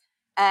themselves,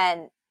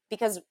 and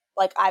because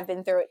like I've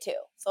been through it too.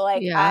 So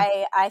like,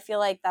 I feel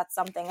like that's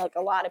something like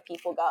a lot of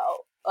people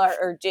go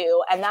or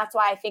do. And that's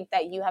why I think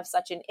that you have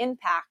such an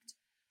impact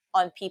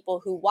on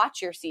people who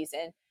watch your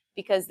season,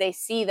 because they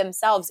see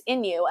themselves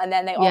in you, and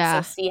then they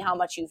also see how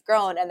much you've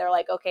grown, and they're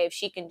like, okay, if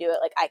she can do it,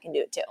 like I can do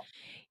it too.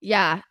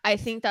 Yeah, I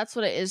think that's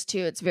what it is too.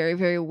 It's very,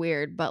 very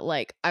weird. But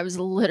like, I was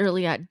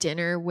literally at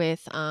dinner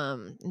with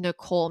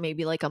Nicole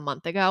maybe like a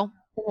month ago.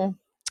 Mm-hmm.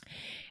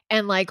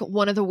 And like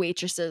one of the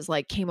waitresses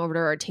like came over to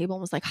our table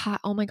and was like, hi,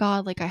 oh my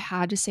God, like I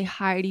had to say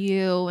hi to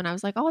you. And I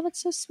was like, oh,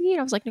 that's so sweet.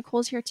 I was like,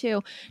 Nicole's here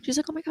too. She's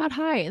like, oh my God,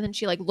 hi. And then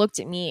she like looked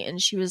at me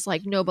and she was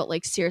like, no, but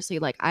like seriously,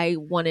 like I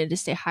wanted to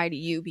say hi to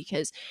you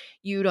because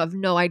you'd have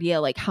no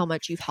idea like how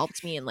much you've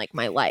helped me in like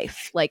my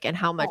life, like, and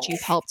how much you've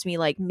helped me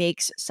like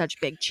make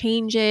such big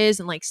changes,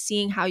 and like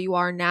seeing how you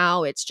are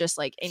now, it's just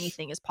like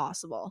anything is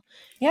possible.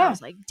 Yeah. And I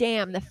was like,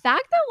 damn, the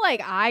fact that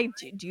like I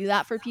do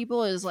that for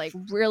people is like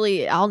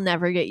really, I'll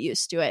never get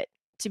used to it.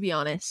 To be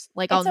honest,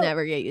 like I'll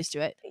never get used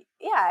to it.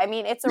 Yeah, I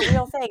mean, it's a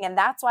real thing, and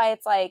that's why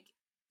it's like,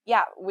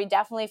 yeah, we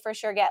definitely for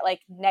sure get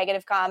like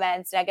negative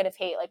comments, negative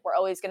hate. Like we're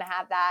always going to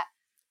have that,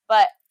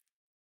 but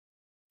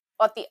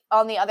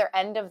on the other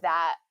end of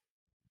that,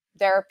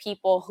 there are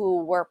people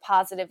who we're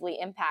positively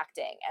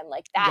impacting, and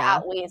like that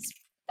outweighs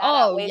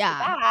the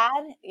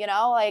bad. You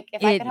know, like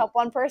if I could help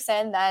one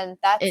person, then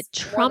it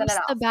trumps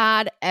the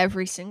bad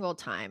every single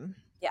time.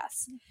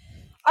 Yes.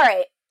 All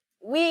right.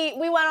 We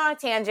went on a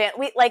tangent.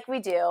 We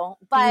do,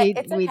 but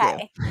it's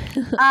okay.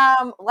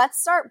 Let's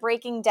start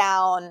breaking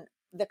down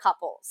the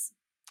couples.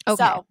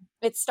 Okay. So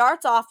it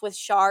starts off with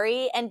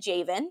Shari and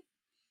Javen.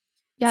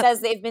 Yep. It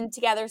says they've been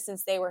together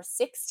since they were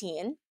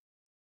 16.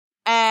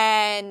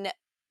 And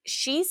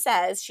she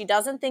says she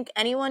doesn't think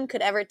anyone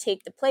could ever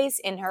take the place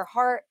in her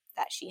heart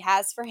that she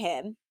has for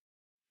him.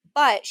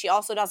 But she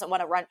also doesn't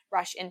want to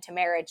rush into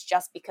marriage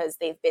just because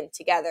they've been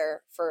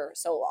together for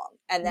so long.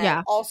 And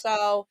then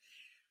also...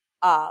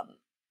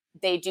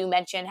 they do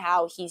mention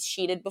how he's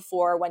cheated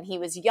before when he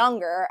was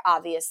younger,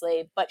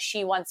 obviously, but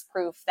she wants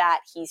proof that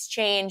he's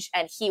changed,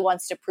 and he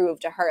wants to prove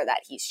to her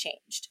that he's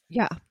changed.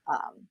 Yeah.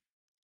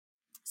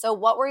 So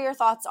what were your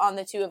thoughts on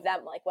the two of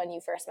them, like when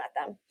you first met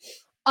them?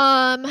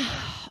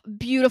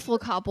 Beautiful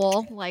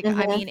couple. Like,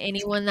 I mean,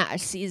 anyone that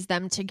sees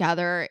them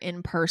together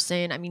in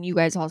person, I mean, you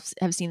guys all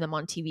have seen them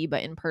on TV,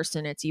 but in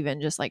person, it's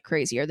even just like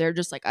crazier. They're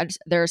just like,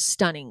 they're a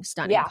stunning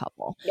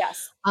couple.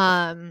 Yes.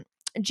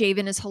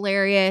 Javen is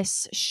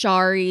hilarious.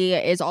 Shari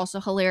is also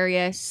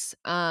hilarious.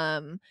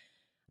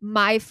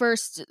 My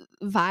first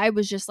vibe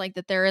was just like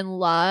that they're in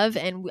love,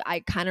 and I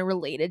kind of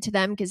related to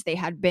them because they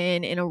had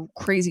been in a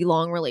crazy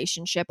long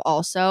relationship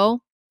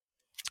also.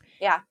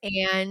 Yeah.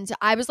 And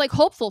I was like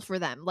hopeful for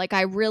them. Like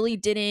I really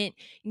didn't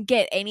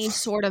get any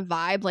sort of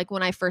vibe like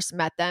when I first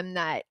met them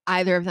that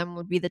either of them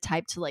would be the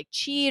type to like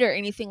cheat or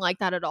anything like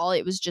that at all.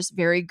 It was just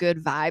very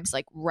good vibes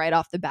like right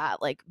off the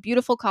bat. Like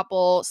beautiful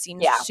couple,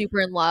 seems super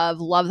in love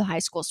the high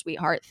school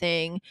sweetheart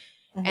thing.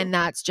 Mm-hmm. And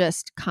that's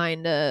just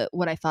kind of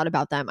what I thought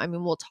about them. I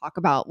mean, we'll talk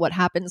about what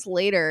happens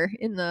later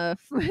in the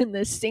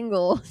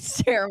single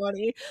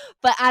ceremony.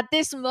 But at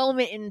this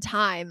moment in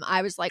time,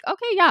 I was like,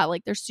 okay, yeah,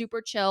 like they're super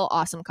chill,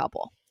 awesome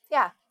couple.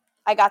 Yeah,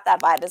 I got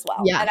that vibe as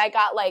well. Yeah. And I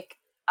got like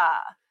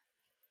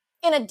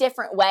in a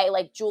different way,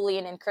 like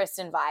Julian and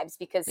Kristen vibes,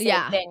 because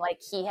same thing, like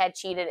he had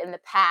cheated in the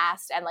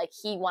past and like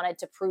he wanted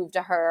to prove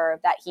to her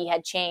that he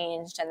had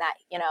changed and that,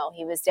 you know,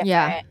 he was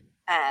different.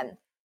 And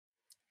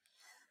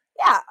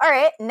yeah. All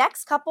right.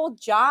 Next couple,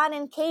 John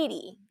and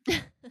Katie.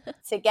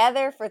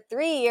 Together for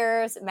 3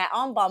 years, met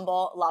on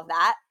Bumble. Love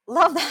that.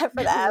 Love that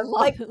for them.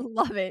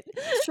 Love it.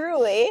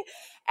 Truly.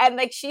 And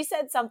like she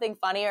said something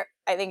funny, or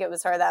I think it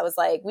was her that was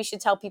like, we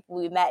should tell people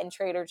we met in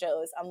Trader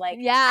Joe's. I'm like,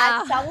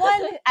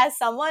 as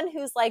someone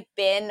who's like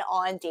been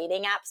on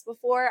dating apps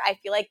before, I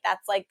feel like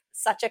that's like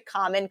such a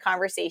common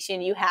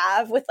conversation you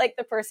have with like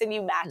the person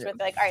you match with.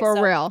 Like, all right, for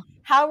so real,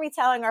 how are we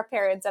telling our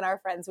parents and our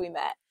friends we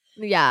met?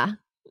 Yeah.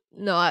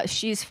 No,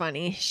 she's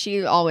funny.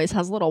 She always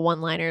has little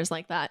one-liners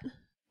like that.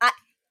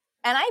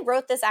 And I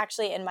wrote this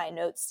actually in my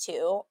notes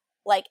too.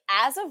 Like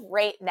as of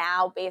right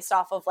now, based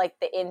off of like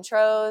the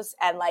intros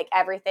and like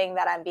everything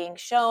that I'm being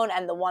shown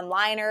and the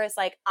one-liners,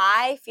 like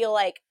I feel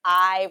like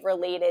I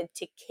related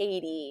to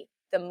Katie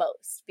the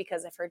most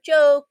because of her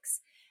jokes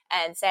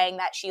and saying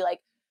that she like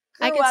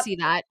grew I could up, see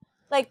that.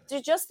 Like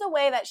just the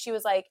way that she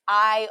was like,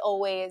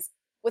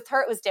 with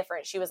her it was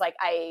different. She was like,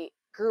 I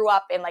grew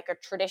up in like a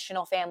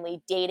traditional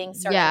family, dating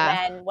certain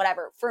men,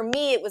 whatever. For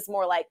me, it was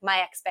more like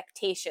my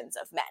expectations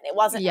of men. It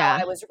wasn't how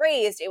I was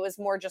raised. It was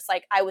more just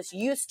like I was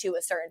used to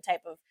a certain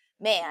type of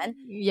man.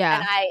 Yeah.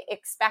 And I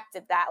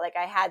expected that. Like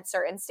I had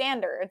certain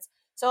standards.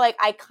 So like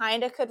I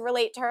kind of could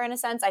relate to her in a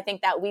sense. I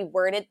think that we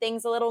worded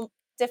things a little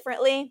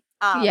differently.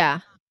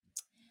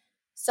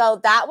 So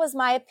that was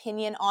my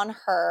opinion on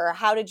her.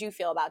 How did you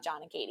feel about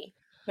John and Katie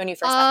when you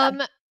first met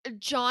them?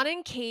 John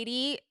and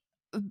Katie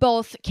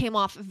both came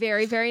off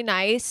very, very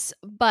nice.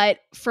 But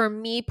for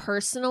me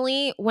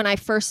personally, when I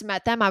first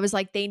met them, I was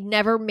like, they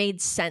never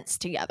made sense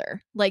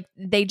together. Like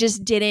they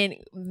just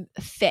didn't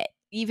fit,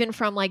 even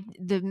from like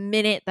the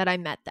minute that I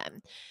met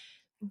them.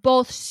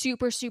 Both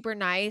super, super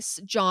nice.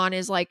 John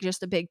is like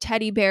just a big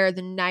teddy bear,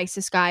 the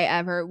nicest guy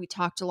ever. We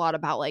talked a lot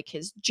about like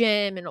his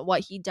gym and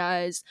what he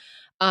does.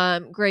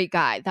 Great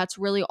guy. That's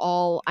really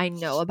all I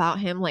know about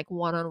him, like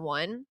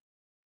one-on-one.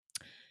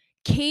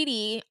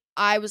 Katie,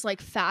 I was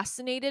like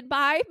fascinated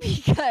by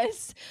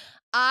because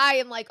I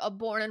am like a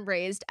born and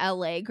raised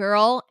LA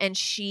girl and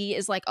she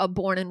is like a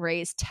born and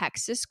raised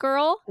Texas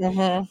girl.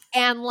 Mm-hmm.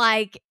 And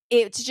like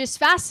it's just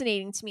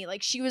fascinating to me.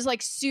 Like she was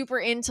like super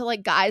into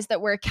like guys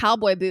that wear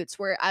cowboy boots,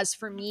 whereas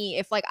for me,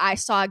 if like I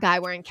saw a guy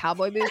wearing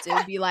cowboy boots, it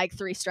would be like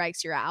 3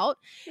 strikes, you're out.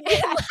 Yeah.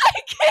 And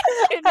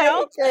like, you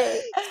know,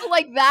 so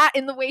like that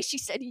in the way she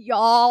said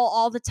y'all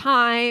all the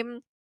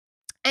time.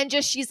 And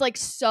just she's like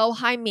so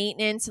high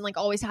maintenance and like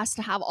always has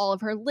to have all of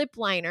her lip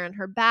liner in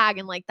her bag.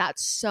 And like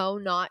that's so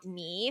not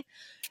me.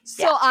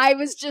 So I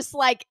was just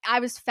like, I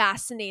was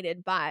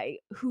fascinated by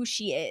who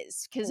she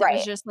is because it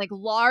was just like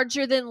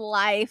larger than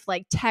life,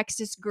 like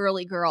Texas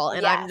girly girl.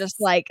 And I'm just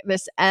like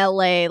this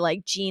LA,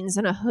 like jeans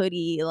and a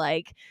hoodie,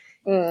 like,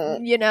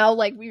 you know,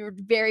 like we were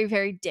very,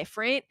 very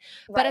different.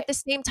 But at the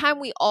same time,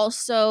 we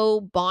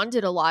also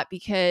bonded a lot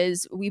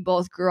because we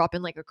both grew up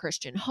in like a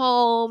Christian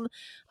home.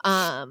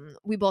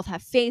 We both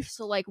have faith.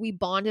 So like we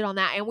bonded on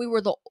that and we were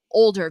the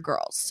older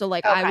girls. So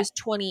like I was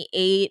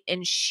 28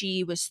 and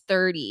she was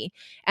 30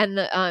 and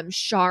the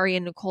Shari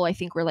and Nicole, I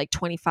think were like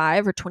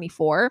 25 or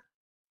 24.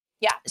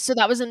 Yeah. So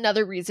that was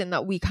another reason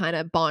that we kind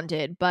of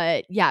bonded.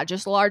 But yeah,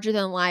 just larger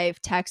than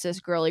life, Texas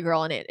girly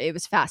girl. And it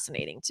was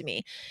fascinating to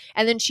me.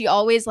 And then she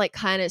always like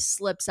kind of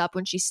slips up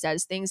when she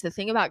says things. The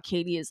thing about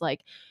Katie is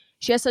like,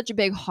 she has such a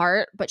big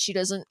heart, but she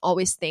doesn't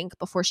always think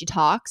before she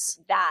talks.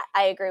 That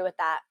I agree with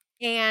that.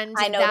 And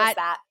I noticed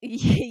that.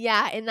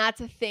 Yeah. And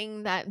that's a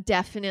thing that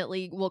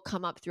definitely will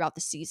come up throughout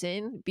the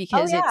season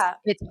because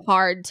it's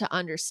hard to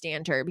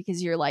understand her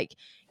because you're like,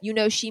 you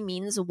know, she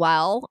means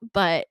well,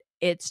 but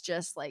it's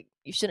just like,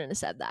 you shouldn't have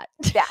said that.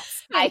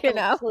 Yes, I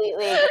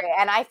completely agree.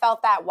 And I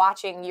felt that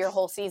watching your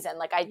whole season.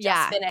 Like I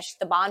just finished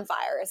the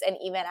bonfires and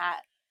even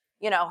at,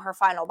 you know, her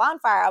final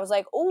bonfire, I was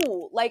like,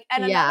 ooh, like,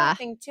 and another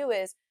thing too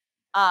is,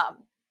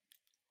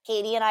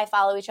 Katie and I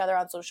follow each other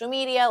on social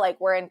media. Like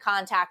we're in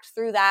contact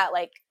through that.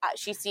 Like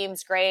she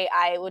seems great.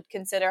 I would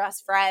consider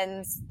us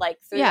friends like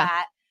through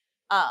that.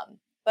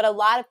 But a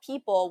lot of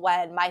people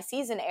when my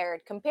season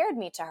aired compared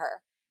me to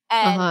her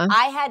and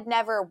I had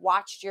never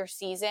watched your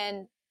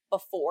season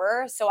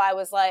before. So I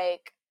was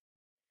like,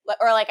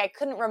 or like, I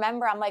couldn't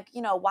remember. I'm like,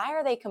 you know, why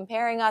are they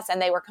comparing us?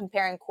 And they were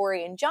comparing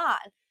Corey and John.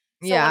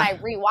 So when I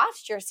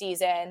rewatched your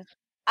season,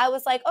 I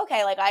was like,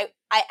 okay, like I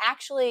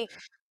actually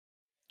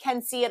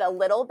can see it a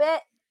little bit.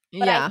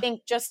 But I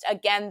think just,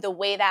 again, the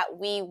way that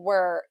we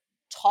were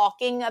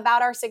talking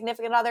about our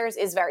significant others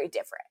is very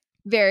different.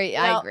 Very, you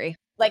know? I agree.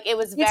 Like it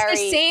was it's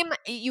the same.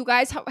 You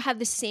guys had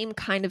the same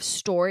kind of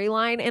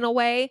storyline in a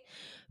way,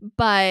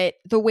 but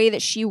the way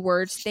that she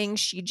words things,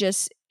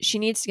 she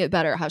needs to get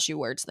better at how she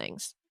words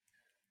things.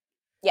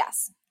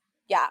 Yes.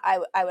 Yeah,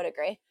 I would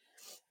agree.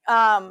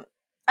 All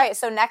right.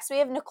 So next we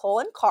have Nicole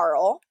and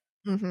Carl.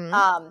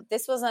 Mm-hmm.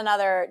 This was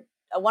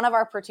one of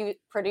our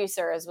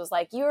producers was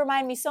like, you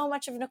remind me so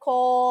much of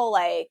Nicole,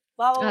 like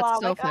blah, blah, blah.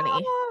 That's so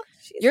funny.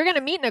 You're going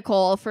to meet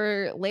Nicole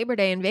for Labor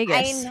Day in Vegas.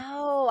 I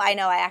know. I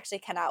know. I actually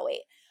cannot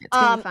wait. It's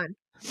gonna be fun.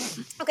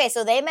 Okay,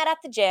 so they met at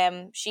the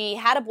gym. She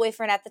had a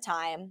boyfriend at the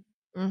time,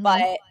 Mm-hmm.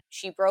 but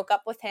she broke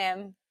up with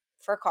him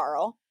for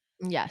Carl.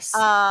 Yes.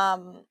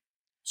 Um,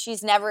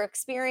 she's never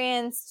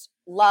experienced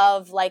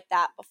love like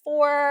that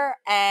before.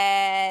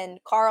 And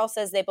Carl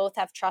says they both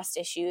have trust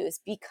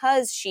issues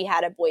because she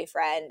had a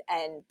boyfriend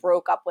and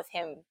broke up with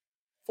him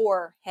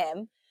for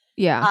him.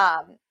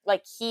 Yeah.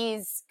 Like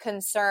he's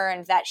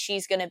concerned that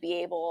she's going to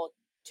be able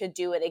to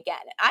do it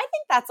again. I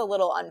think that's a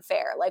little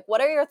unfair. Like,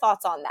 what are your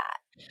thoughts on that?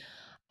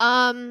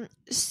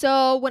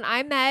 So when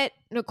I met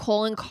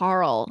Nicole and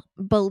Carl,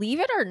 believe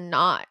it or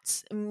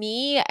not,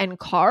 me and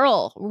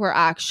Carl were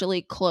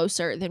actually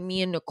closer than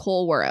me and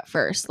Nicole were at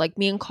first. Like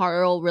me and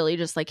Carl really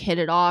just like hit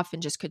it off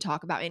and just could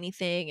talk about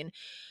anything. And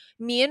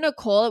me and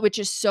Nicole, which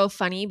is so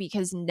funny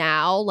because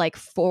now, like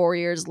 4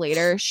 years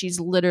later,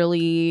 she's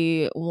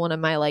literally one of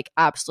my like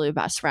absolute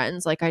best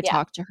friends. Like I Yeah.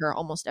 talk to her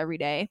almost every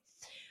day.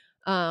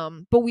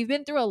 But we've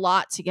been through a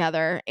lot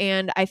together.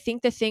 And I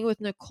think the thing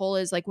with Nicole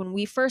is like when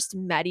we first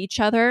met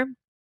each other,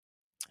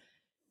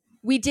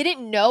 we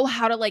didn't know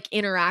how to like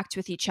interact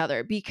with each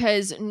other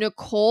because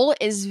Nicole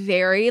is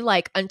very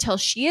like, until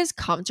she is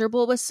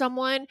comfortable with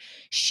someone,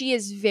 she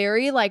is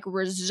very like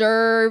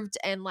reserved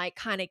and like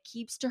kind of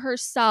keeps to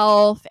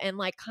herself and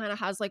like kind of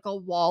has like a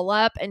wall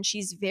up, and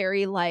she's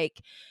very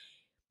like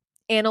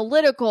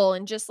analytical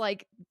and just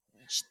like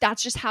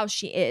that's just how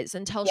she is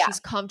until Yeah.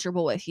 she's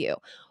comfortable with you.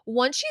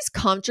 Once she's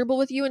comfortable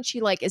with you and she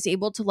like is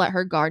able to let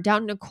her guard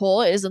down,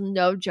 Nicole is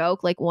no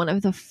joke like one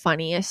of the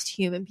funniest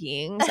human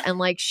beings, and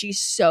like she's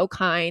so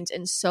kind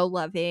and so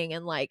loving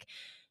and like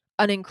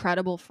an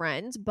incredible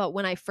friend. But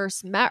when I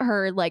first met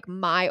her, like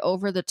my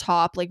over the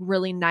top like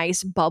really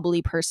nice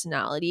bubbly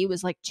personality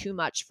was like too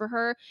much for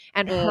her,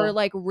 and her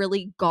like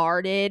really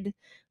guarded,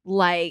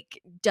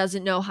 like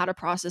doesn't know how to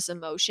process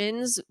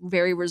emotions,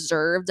 very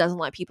reserved, doesn't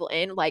let people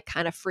in, like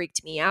kind of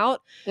freaked me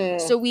out.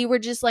 So we were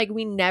just like,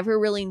 we never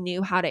really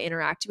knew how to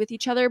interact with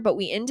each other, but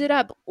we ended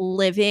up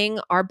living,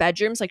 our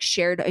bedrooms like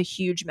shared a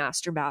huge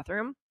master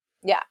bathroom.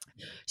 Yeah.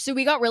 So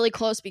we got really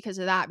close because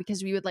of that,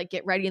 because we would like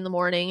get ready in the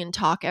morning and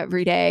talk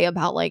every day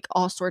about like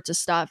all sorts of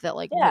stuff that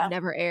like would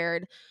never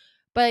aired.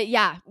 But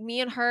yeah, me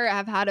and her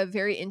have had a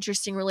very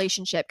interesting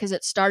relationship because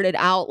it started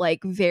out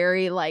like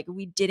very like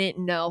we didn't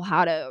know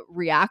how to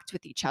react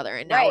with each other,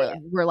 and now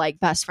we're like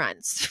best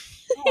friends.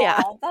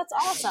 Yeah. That's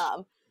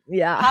awesome.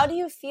 Yeah. How do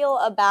you feel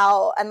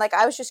about, and like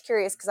I was just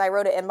curious because I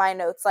wrote it in my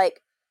notes,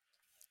 like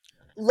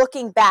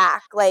looking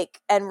back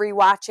like and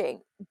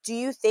rewatching, do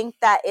you think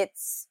that it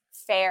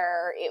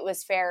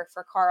was fair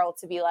for Carl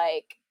to be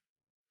like,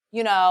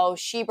 you know,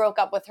 she broke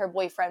up with her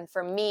boyfriend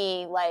for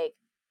me, like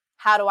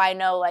how do I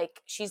know like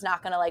she's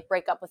not going to like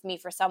break up with me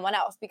for someone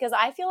else? Because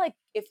I feel like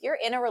if you're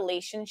in a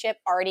relationship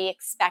already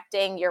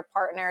expecting your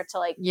partner to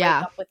like break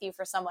up with you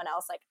for someone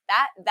else, like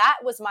that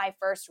was my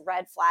first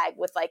red flag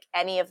with like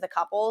any of the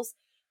couples,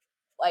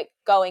 like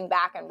going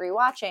back and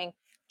rewatching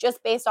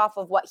just based off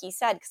of what he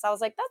said. Cause I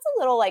was like, that's a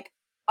little like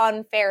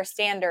unfair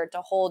standard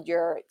to hold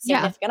your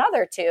significant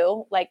other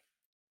to. Like,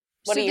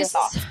 what are your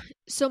thoughts?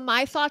 So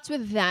my thoughts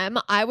with them,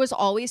 I was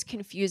always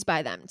confused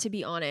by them, to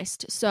be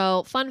honest.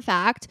 So fun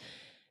fact,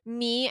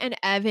 me and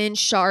Evan,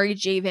 Shari,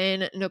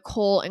 Javen,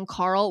 Nicole, and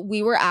Carl,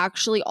 we were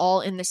actually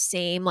all in the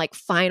same like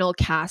final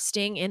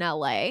casting in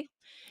LA.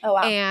 Oh,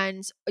 wow.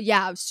 And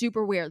yeah,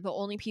 super weird. The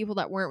only people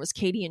that weren't was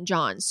Katie and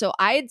John. So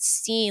I had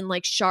seen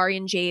like Shari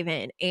and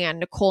Javen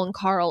and Nicole and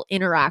Carl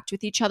interact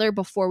with each other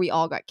before we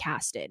all got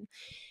casted.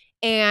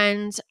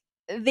 And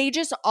they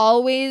just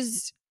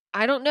always,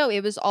 I don't know,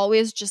 it was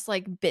always just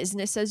like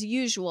business as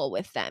usual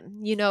with them.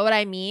 You know what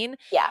I mean?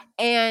 Yeah.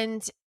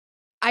 And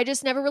I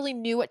just never really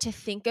knew what to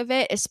think of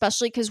it,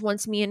 especially because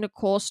once me and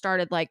Nicole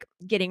started like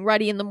getting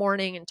ready in the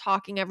morning and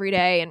talking every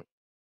day, and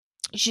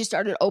she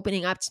started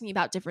opening up to me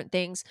about different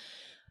things,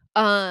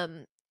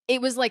 it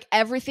was like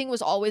everything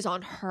was always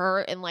on her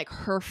and like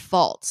her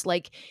fault.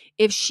 Like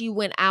if she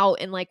went out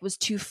and like was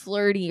too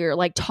flirty or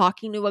like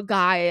talking to a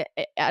guy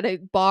at a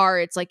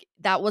bar, it's like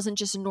that wasn't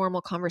just a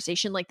normal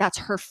conversation. Like that's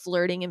her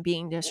flirting and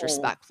being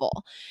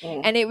disrespectful.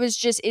 And it was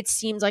just, it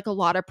seemed like a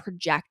lot of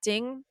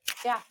projecting.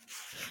 Yeah.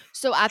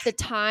 So at the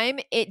time,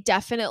 it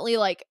definitely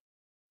like,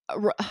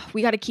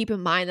 we got to keep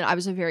in mind that I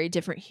was a very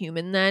different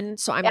human then.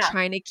 So I'm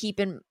trying to keep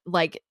in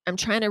like, I'm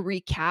trying to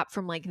recap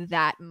from like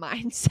that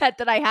mindset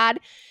that I had.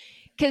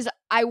 Cause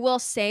I will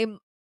say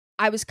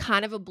I was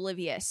kind of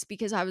oblivious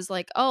because I was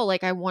like, oh,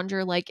 like I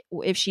wonder like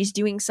if she's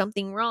doing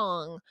something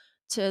wrong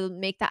to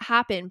make that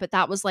happen. But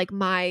that was like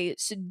my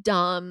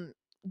dumb,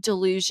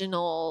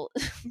 delusional,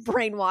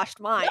 brainwashed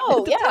mind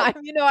at the time.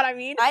 You know what I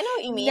mean? I know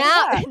what you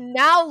mean.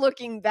 Now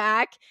looking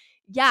back,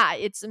 yeah,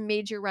 it's a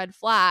major red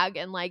flag,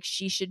 and like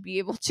she should be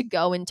able to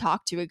go and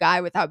talk to a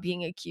guy without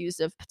being accused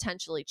of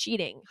potentially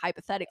cheating,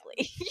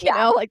 hypothetically. You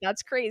know, like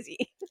that's crazy.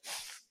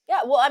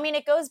 Yeah, well, I mean,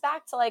 it goes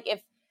back to like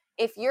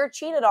if you're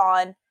cheated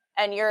on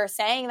and you're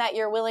saying that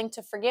you're willing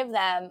to forgive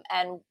them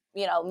and,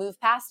 you know, move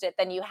past it,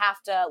 then you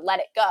have to let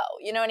it go.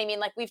 You know what I mean?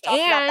 Like we've talked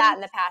about that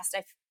in the past.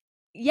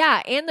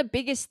 Yeah, and the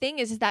biggest thing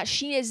is that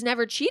she has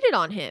never cheated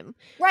on him.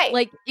 Right.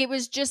 Like, it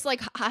was just,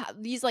 like,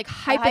 these, like, A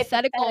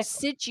hypothetical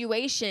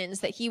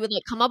situations that he would,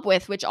 like, come up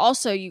with, which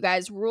also, you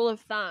guys, rule of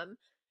thumb,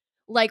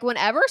 like,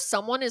 whenever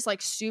someone is,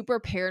 like, super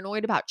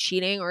paranoid about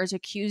cheating or is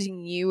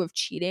accusing you of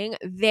cheating,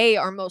 they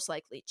are most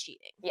likely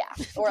cheating. Yeah.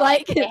 Or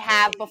like they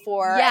have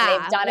before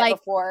and they've done it like,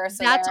 before.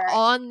 So that's they're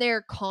on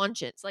their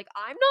conscience. Like,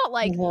 I'm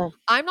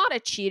not a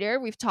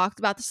cheater. We've talked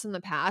about this in the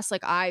past.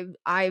 Like,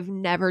 I've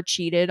never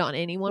cheated on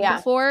anyone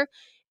before.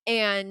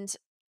 And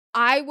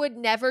I would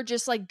never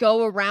just, like,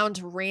 go around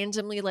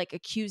randomly, like,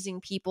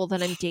 accusing people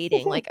that I'm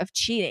dating, like, of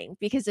cheating,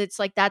 because it's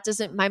like,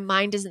 my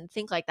mind doesn't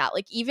think like that.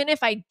 Like, even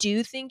if I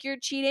do think you're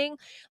cheating,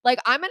 like,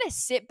 I'm gonna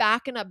sit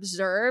back and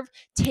observe,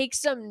 take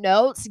some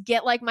notes,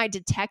 get, like, my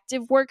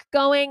detective work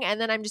going, and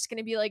then I'm just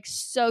gonna be like,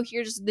 so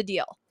here's the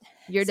deal.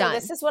 You're done.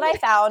 This is what I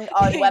found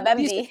on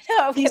WebMD.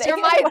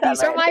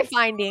 These are my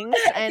findings,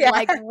 and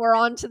like, we're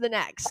on to the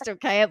next.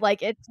 Okay,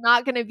 like, it's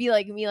not gonna be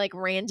like me, like,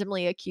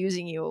 randomly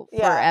accusing you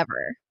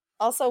forever.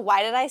 Also,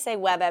 why did I say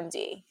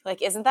WebMD?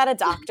 Like, isn't that a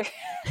doctor?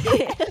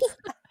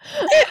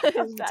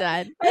 I'm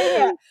dead.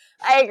 Yeah,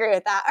 I agree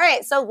with that. All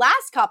right, so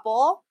last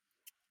couple,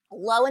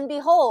 lo and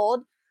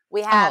behold,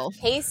 we have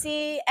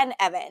Kaci and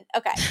Evan.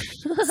 Okay,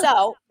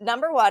 so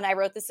number one, I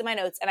wrote this in my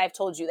notes, and I've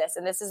told you this,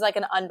 and this is like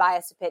an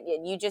unbiased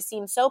opinion. You just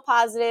seem so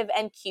positive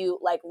and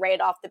cute, like right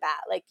off the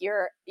bat. Like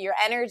your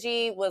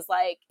energy was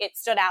like, it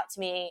stood out to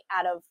me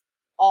out of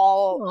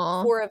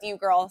all four of you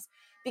girls,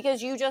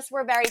 because you just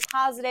were very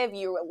positive.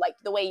 You were like,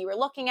 the way you were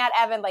looking at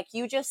Evan, like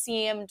you just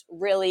seemed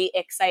really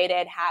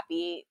excited,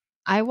 happy.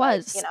 I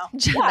was, like,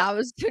 that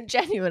was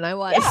genuine. I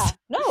was. Yeah,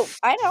 no,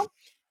 I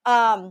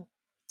know.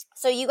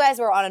 So you guys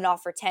were on and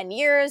off for 10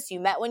 years. You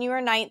met when you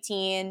were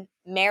 19.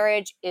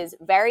 Marriage is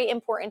very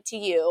important to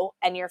you,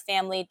 and your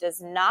family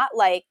does not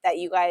like that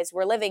you guys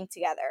were living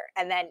together.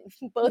 And then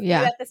both of you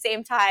at the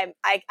same time,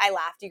 I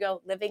laughed. You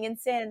go, living in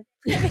sin.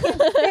 Like,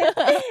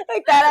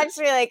 that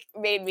actually like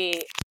made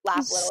me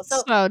laugh a little.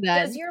 So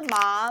does your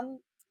mom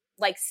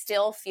like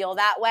still feel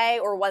that way,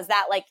 or was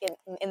that like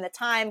in the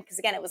time? Because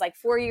again, it was like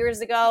 4 years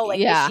ago. Like,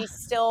 is she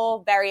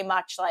still very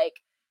much like?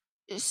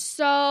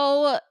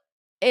 So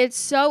it's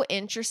so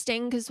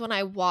interesting, because when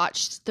I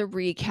watched the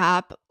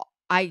recap,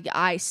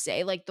 I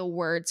say, like, the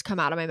words come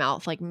out of my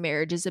mouth, like,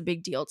 marriage is a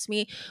big deal to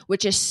me,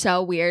 which is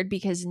so weird,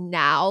 because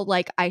now,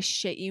 like, I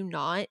shit you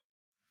not,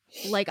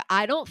 like,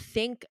 I don't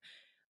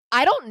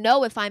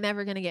know if I'm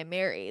ever gonna get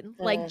married,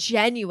 like,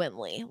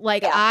 genuinely.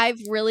 Like,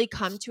 I've really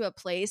come to a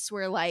place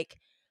where, like,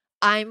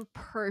 I'm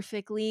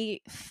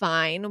perfectly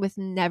fine with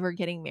never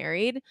getting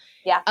married.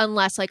 Yeah.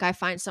 Unless, like, I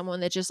find someone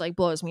that just, like,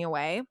 blows me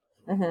away.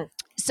 Mm-hmm.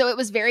 So it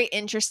was very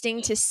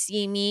interesting to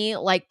see me,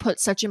 like, put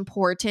such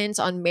importance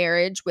on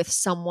marriage with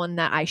someone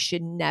that I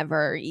should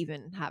never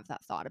even have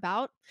that thought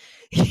about.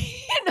 You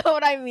know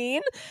what I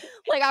mean?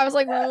 Like, I was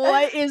like,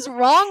 what is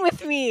wrong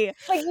with me?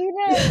 Like,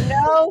 you didn't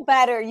know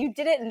better. You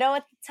didn't know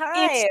at the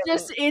time.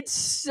 It's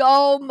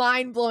so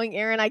mind-blowing,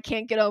 Erin. I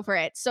can't get over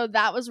it. So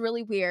that was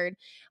really weird.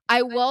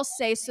 I will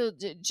say, so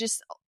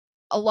just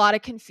a lot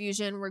of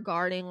confusion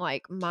regarding,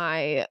 like,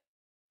 my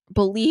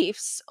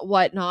beliefs,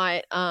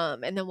 whatnot,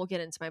 and then we'll get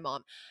into my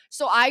mom.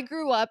 So I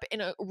grew up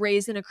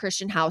raised in a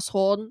Christian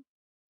household,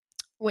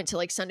 went to,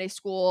 like, Sunday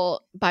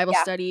school, Bible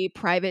study,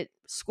 private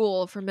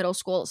school for middle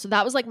school. So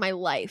that was, like, my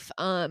life.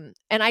 And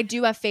I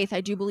do have faith. I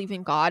do believe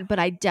in God, but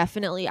I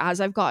definitely, as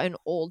I've gotten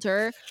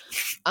older,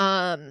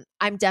 I'm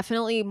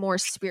definitely more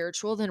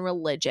spiritual than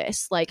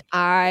religious. Like,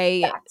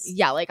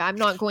 like, I'm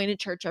not going to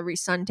church every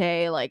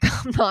Sunday. Like,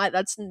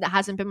 that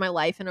hasn't been my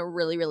life in a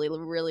really, really,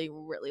 really,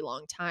 really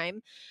long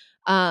time.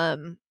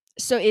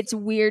 So it's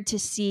weird to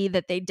see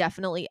that they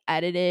definitely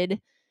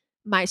edited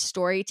my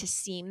story to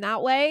seem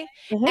that way.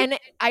 Mm-hmm. And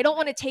I don't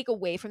want to take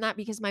away from that,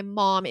 because my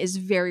mom is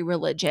very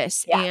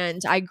religious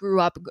and I grew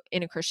up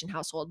in a Christian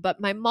household. But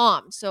my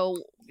mom, so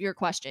your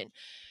question,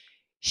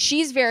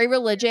 she's very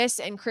religious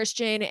and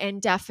Christian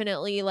and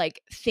definitely,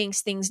 like,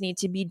 thinks things need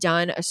to be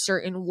done a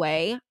certain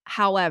way.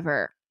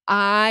 However,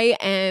 I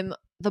am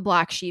the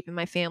black sheep in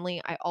my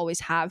family. I always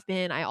have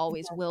been. I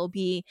always will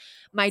be.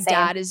 My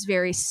dad is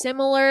very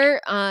similar.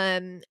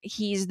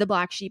 He's the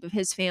black sheep of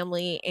his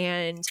family.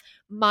 And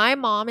my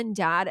mom and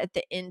dad, at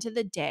the end of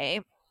the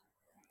day,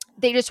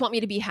 they just want me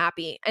to be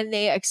happy, and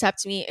they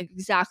accept me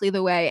exactly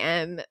the way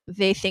I am.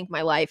 They think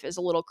my life is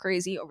a little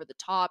crazy, over the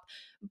top,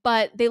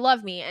 but they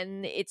love me,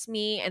 and it's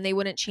me, and they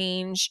wouldn't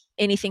change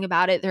anything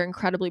about it. They're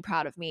incredibly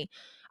proud of me.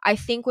 I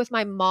think with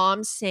my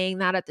mom saying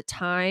that at the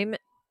time,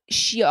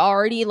 she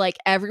already, like,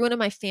 everyone in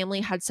my family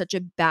had such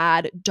a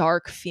bad,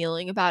 dark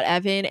feeling about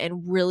Evan,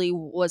 and really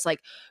was, like,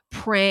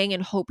 praying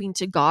and hoping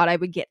to God I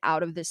would get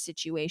out of this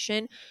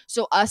situation.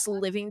 So us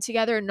living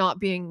together and not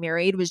being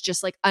married was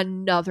just, like,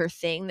 another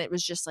thing that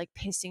was just, like,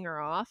 pissing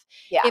her off.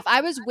 Yeah. If I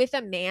was with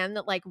a man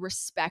that, like,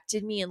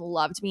 respected me and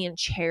loved me and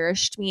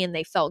cherished me and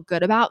they felt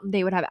good about,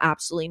 they would have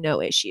absolutely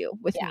no issue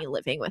with me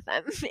living with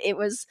them. It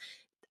was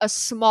a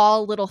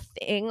small little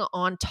thing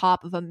on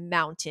top of a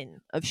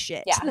mountain of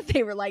shit that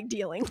they were, like,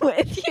 dealing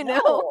with, you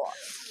know?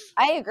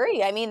 I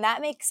agree. I mean,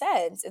 that makes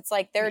sense. It's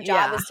like their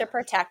job Yeah. is to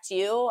protect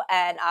you,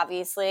 and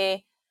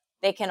obviously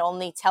they can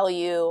only tell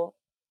you,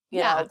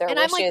 Yeah. their And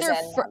I'm like wishes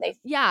and how they.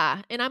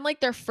 yeah. And I'm like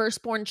their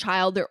firstborn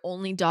child, their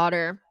only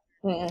daughter.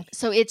 Mm,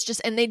 So it's just,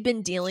 and they'd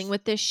been dealing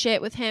with this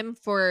shit with him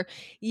for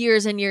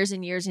years and years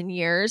and years and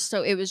years.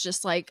 So it was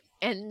just like,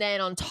 and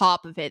then on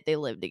top of it, they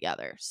lived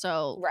together.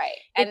 So right.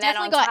 it And then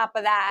definitely on got, top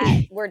of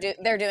that,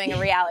 they're doing a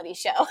reality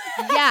show.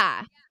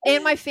 yeah.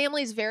 And my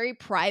family's very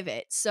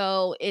private.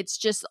 So it's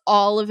just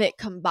all of it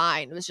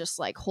combined was just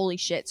like, holy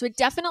shit. So it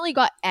definitely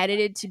got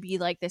edited to be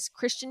like this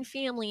Christian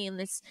family and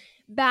this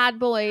bad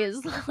boy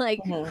is like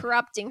Mhm.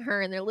 corrupting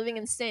her and they're living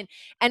in sin.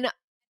 And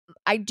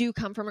I do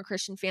come from a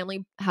Christian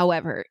family.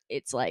 However,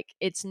 it's like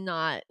it's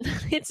not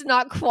it's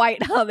not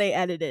quite how they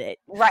edited it.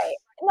 Right.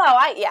 No,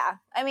 yeah.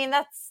 I mean,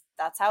 that's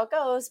how it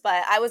goes,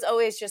 but I was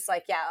always just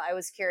like, yeah, I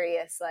was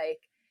curious like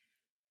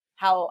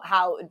how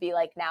it would be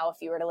like now if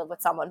you were to live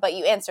with someone. But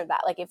you answered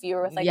that. Like if you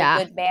were with like a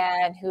Yeah. good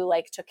man who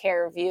like took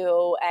care of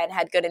you and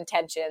had good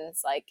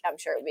intentions, like I'm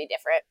sure it would be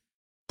different.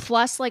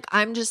 Plus, like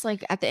I'm just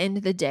like at the end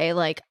of the day,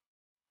 like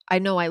I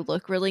know I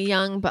look really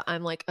young, but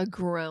I'm like a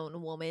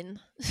grown woman.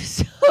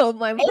 So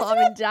my Is mom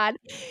and dad,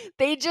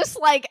 they just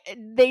like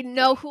they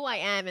know who I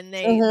am and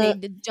they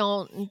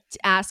don't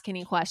ask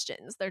any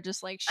questions. They're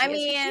just like she I is who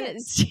she mean,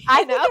 is. You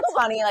I know? think it's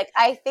funny. Like,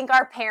 I think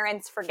our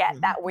parents forget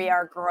that we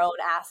are grown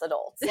ass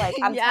adults. Like,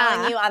 I'm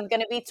telling Yeah. you, I'm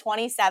going to be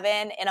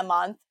 27 in a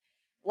month,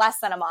 less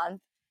than a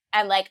month.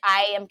 And like,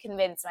 I am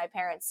convinced my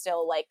parents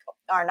still like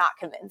are not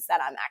convinced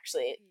that I'm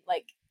actually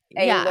like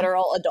a Yeah.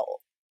 literal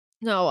adult.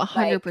 No, Like,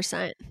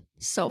 100%.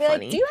 So be like,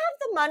 do funny. you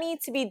have the money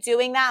to be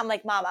doing that? I'm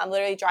like, Mom, I'm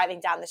literally driving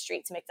down the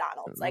street to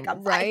McDonald's. Like, I'm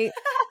fine. Right?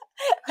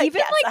 Like, Even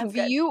yes, like I'm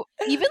good.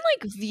 even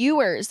like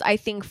viewers I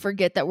think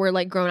forget that we're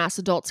like grown ass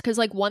adults because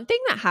like one thing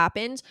that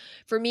happened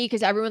for me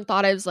because everyone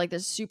thought I was like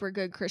this super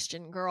good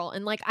Christian girl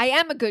and like I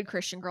am a good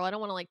Christian girl. I don't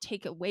want to like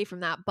take away from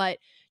that, but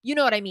you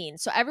know what I mean.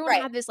 So everyone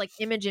Right. had this like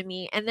image of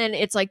me and then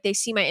it's like they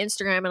see my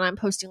Instagram and I'm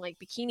posting like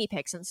bikini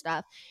pics and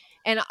stuff.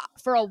 And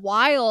for a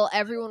while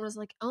everyone was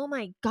like, "Oh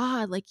my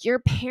god, like your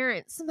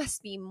parents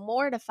must be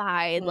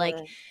mortified." Like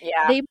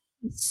Yeah. they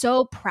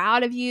so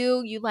proud of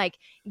you. You like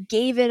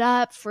gave it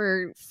up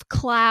for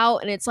clout.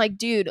 And it's like,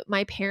 dude,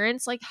 my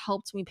parents like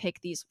helped me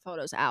pick these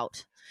photos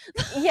out.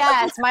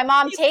 Yes, my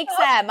mom You takes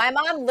know? them. My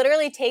mom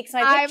literally takes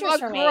my I'm pictures a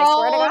for me. I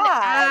swear to grown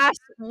God. ass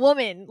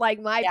woman. Like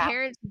my Yeah,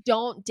 parents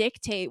don't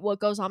dictate what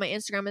goes on my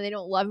Instagram and they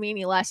don't love me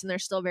any less and they're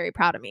still very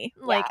proud of me.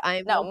 yeah. Like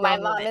I'm No, a my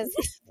grown mom woman.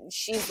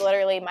 she's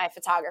literally my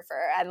photographer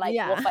and like we'll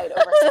Yeah. fight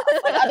over stuff.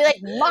 Like I'll be like,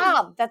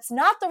 Mom, that's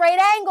not the right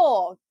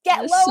angle.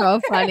 Get It's lower.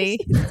 so funny.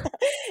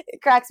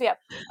 It cracks me up.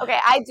 Okay,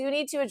 I do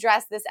need to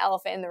address this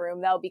elephant in the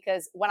room though,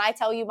 because when I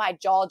tell you my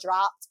jaw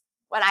dropped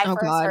when I Oh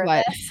first God, heard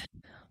what? this,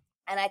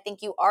 and I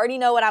think you already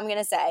know what I'm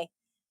gonna say.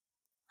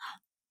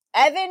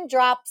 Evan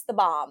drops the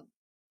bomb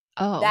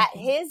Oh. that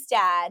his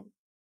dad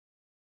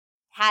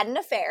had an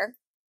affair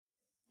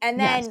and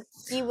Yes. then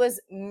he was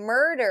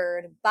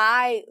murdered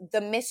by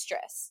the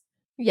mistress.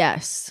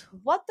 Yes.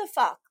 What the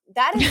fuck?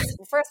 That is,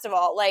 first of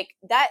all, like,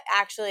 that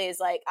actually is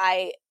like,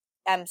 I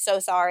am so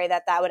sorry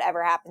that that would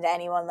ever happen to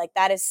anyone. Like,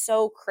 that is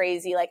so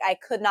crazy. Like, I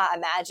could not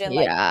imagine,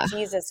 like, Yeah.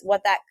 Jesus,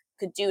 what that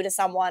could do to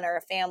someone or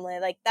a family.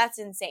 Like, that's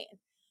insane.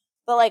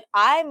 But, like,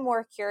 I'm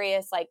more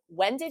curious, like,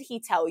 when did he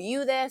tell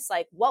you this?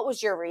 Like, what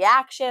was your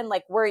reaction?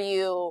 Like, were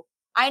you,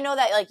 I know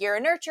that, like, you're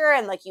a nurturer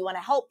and, like, you want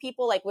to help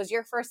people. Like, was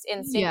your first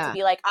instinct to Yeah.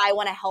 be like, I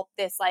want to help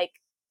this,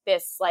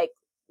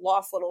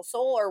 lost little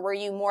soul? Or were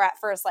you more at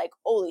first like,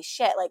 holy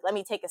shit, like, let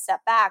me take a step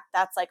back.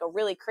 That's, like, a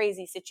really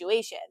crazy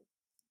situation.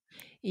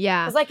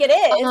 Yeah. Because, like, it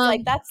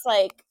is.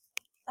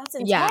 That's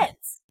Yeah.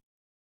 intense.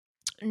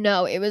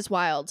 No, it was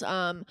wild.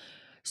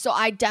 So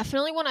I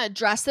definitely want to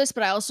address this,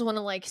 but I also want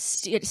to like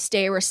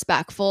stay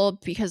respectful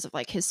because of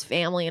like his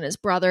family and his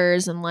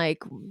brothers, and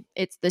like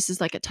this is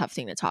like a tough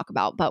thing to talk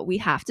about, but we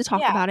have to talk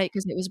Yeah. about it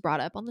because it was brought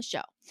up on the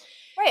show.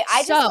 Right.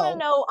 I just want So to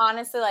know,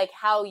 honestly, like,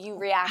 how you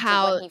reacted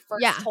how? when he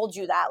first Yeah. told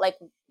you that. Like,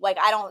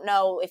 I don't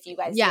know if you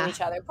guys knew Yeah.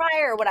 each other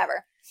prior or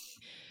whatever.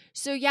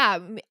 So yeah,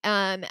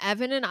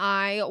 Evan and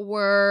I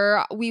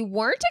we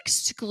weren't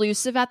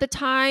exclusive at the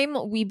time.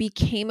 We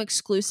became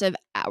exclusive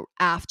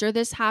after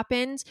this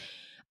happened.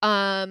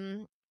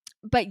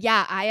 But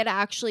yeah, I had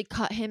actually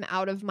cut him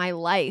out of my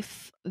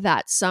life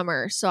that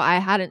summer. So I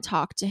hadn't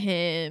talked to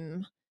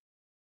him.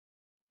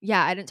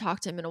 Yeah, I didn't talk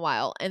to him in a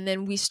while. And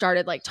then we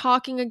started like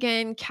talking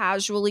again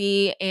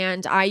casually.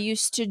 And I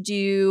used to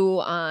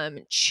do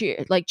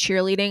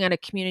cheerleading at a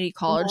community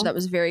college that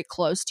was very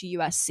close to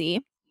USC.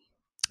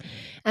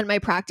 And my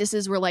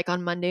practices were like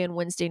on Monday and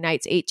Wednesday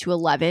nights, 8 to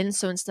 11.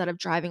 So instead of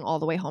driving all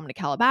the way home to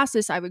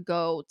Calabasas, I would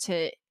go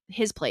to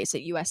his place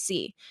at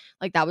USC.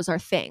 Like that was our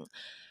thing.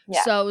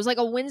 Yeah. So it was like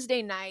a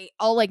Wednesday night.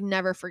 I'll like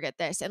never forget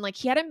this. And like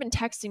he hadn't been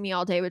texting me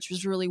all day, which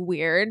was really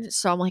weird.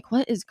 So I'm like,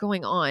 what is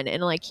going on?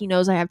 And like he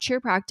knows I have cheer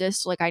practice.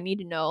 So like I need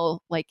to know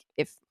like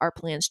if our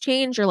plans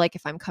change or like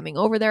if I'm coming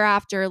over there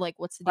after, like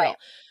what's the deal? Right.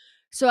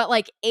 So at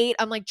like 8,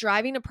 I'm like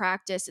driving to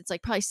practice. It's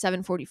like probably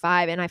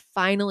 7:45, and I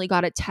finally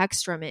got a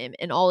text from him,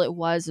 and all it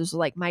was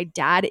like, my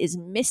dad is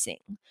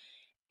missing.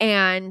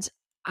 And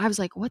I was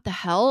like, what the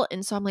hell?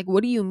 And so I'm like,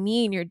 what do you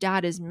mean your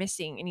dad is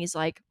missing? And he's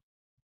like,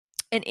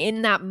 and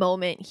in that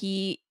moment,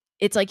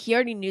 it's like he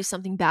already knew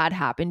something bad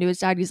happened to his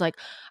dad. He's like,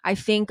 I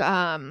think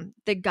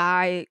the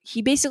guy,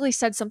 he basically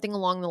said something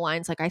along the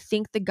lines like, I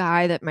think the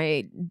guy that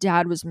my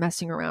dad was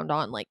messing around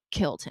on like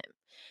killed him.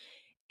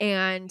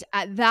 And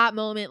at that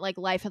moment, like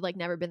life had like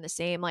never been the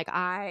same. Like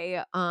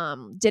I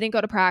didn't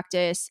go to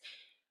practice.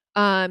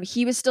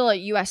 He was still at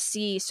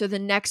USC. So the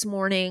next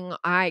morning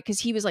cause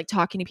he was like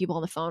talking to people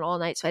on the phone all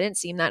night. So I didn't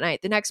see him that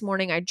night. The next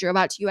morning I drove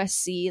out to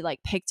USC,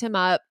 like picked him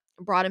up,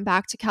 brought him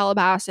back to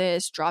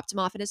Calabasas, dropped him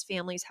off at his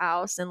family's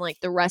house. And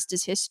like the rest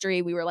is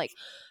history. We were like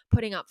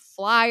putting up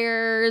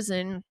flyers,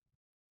 and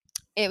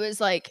it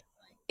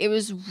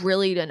was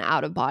really an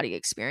out of body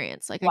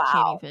experience. Like I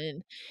can't Wow.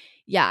 even,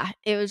 yeah,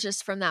 it was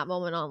just from that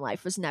moment on,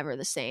 life was never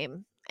the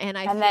same. And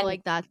I And feel then,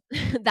 like that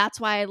that's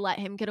why I let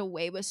him get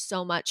away with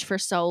so much for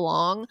so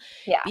long,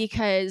 yeah.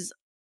 because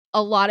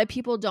a lot of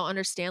people don't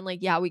understand, like,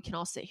 yeah, we can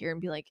all sit here and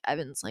be like,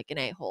 Evan's like an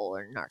a-hole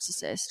or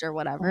narcissist or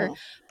whatever, Mhm.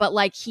 but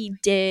like he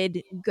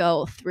did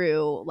go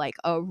through like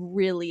a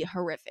really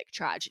horrific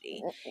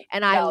tragedy,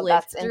 and I No,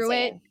 lived that's through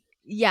it. insane.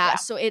 Yeah, Yeah.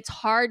 so it's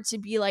hard to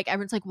be like,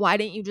 everyone's like, why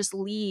didn't you just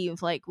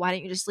leave? Like, why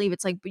didn't you just leave?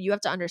 It's like, but you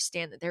have to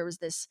understand that there was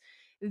this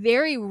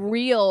very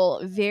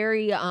real,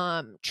 very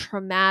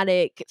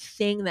traumatic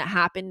thing that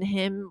happened to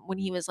him when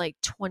he was like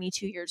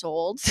 22 years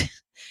old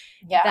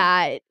Yeah,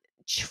 that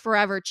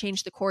forever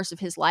changed the course of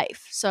his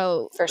life.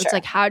 So for it's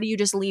like, sure. how do you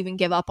just leave and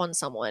give up on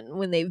someone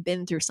when they've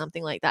been through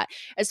something like that?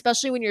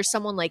 Especially when you're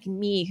someone like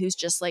me who's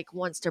just like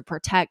wants to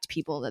protect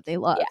people that they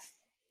love. Yeah.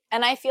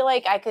 And I feel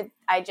like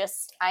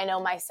I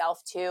know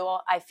myself too.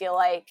 I feel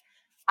like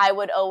I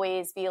would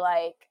always be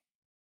like,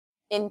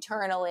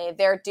 internally,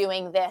 they're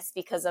doing this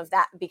because of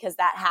that, because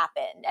that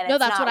happened. And No, it's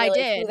that's what not I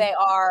really who did. they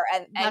are.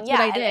 And That's what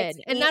yeah, I and it's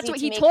did. And that's easy what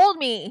to he make, told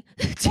me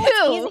well,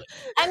 it's too. easy.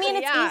 I mean,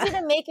 it's Yeah. easy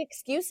to make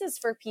excuses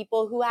for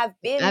people who have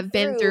been I've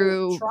been through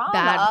through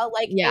bad. trauma.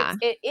 Like Yeah.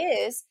 it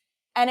is.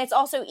 And it's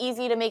also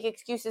easy to make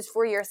excuses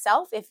for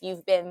yourself if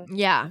you've been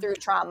Yeah. through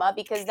trauma,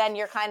 because then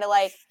you're kind of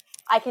like,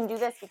 I can do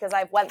this because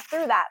I've went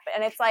through that.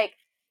 And it's like,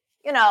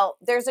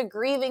 there's a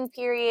grieving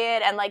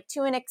period, and like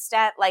to an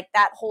extent, like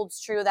that holds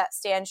true, that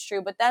stands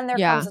true. But then there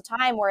Yeah. comes a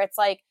time where it's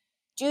like,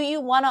 do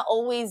you want to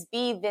always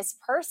be this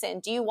person?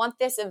 Do you want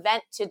this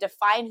event to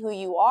define who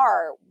you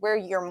are, where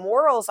your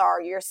morals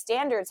are, your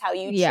standards, how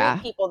you treat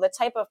Yeah. people, the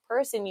type of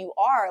person you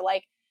are?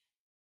 Like,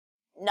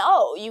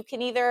 no, you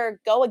can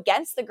either go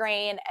against the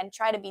grain and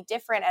try to be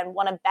different and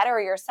want to better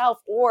yourself,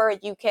 or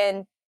you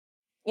can,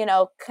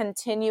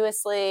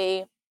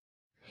 continuously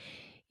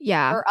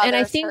Yeah. hurt And I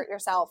others, think hurt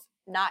yourself,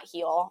 not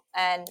heal.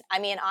 And I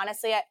mean,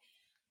 honestly,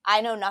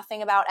 I know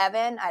nothing about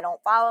Evan. I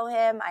don't follow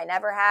him. I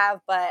never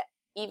have. But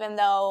even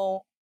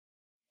though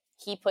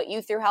he put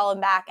you through hell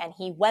and back, and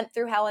he went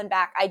through hell and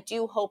back, I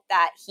do hope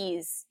that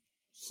he's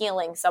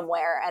healing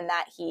somewhere, and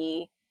that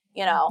he.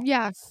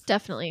 yeah,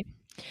 definitely.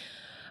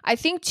 I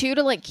think too,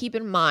 to like keep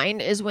in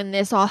mind, is when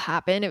this all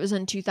happened, it was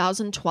in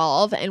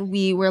 2012, and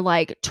we were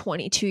like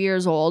 22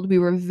 years old. We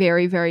were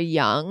very, very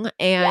young.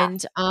 Yeah.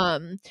 And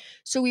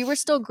so we were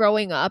still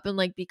growing up and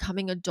like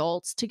becoming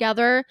adults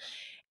together.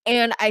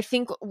 And I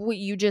think what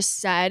you just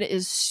said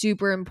is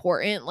super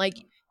important. Like,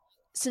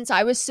 since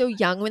I was so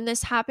young when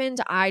this happened,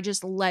 I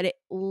just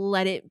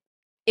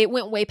it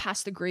went way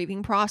past the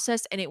grieving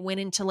process, and it went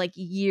into like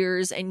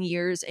years and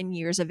years and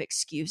years of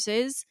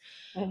excuses,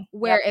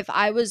 where Yep.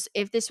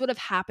 if this would have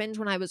happened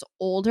when I was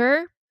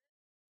older,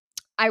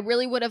 I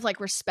really would have like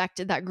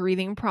respected that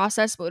grieving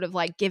process, but would have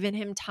like given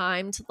him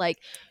time to like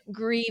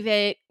grieve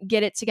it,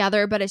 get it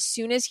together. But as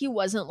soon as he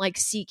wasn't like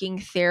seeking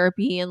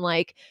therapy and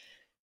like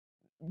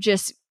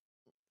just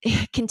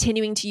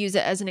continuing to use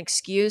it as an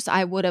excuse,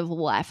 I would have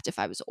left if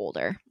I was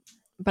older.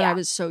 But I Yeah.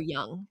 was so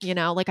young,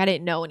 like I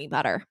didn't know any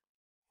better.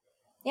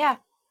 Yeah.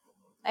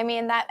 I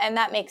mean,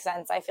 that makes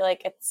sense. I feel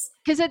like it's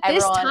Because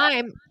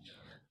everyone.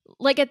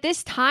 at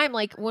this time,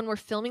 like when we're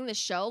filming the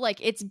show, like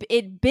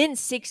it been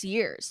 6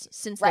 years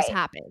since this Right.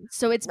 happened.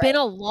 So it's been Right.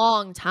 a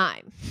long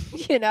time,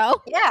 you know?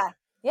 Yeah.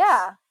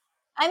 Yeah.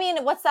 I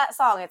mean, what's that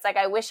song? It's like,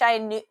 I wish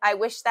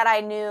that I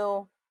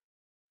knew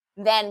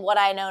then what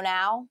I know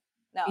now.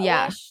 No, I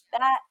Yeah, wish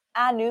that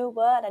I knew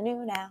what I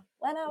knew now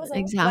when I was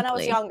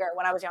exactly. younger.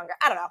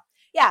 I don't know.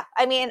 Yeah,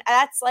 I mean,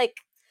 that's like,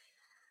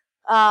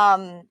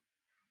 um,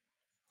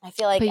 I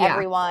feel like But yeah,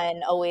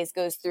 everyone always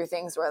goes through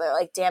things where they're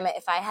like, damn it,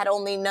 if I had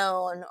only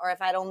known, or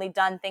if I'd only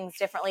done things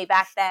differently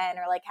back then,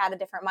 or like had a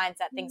different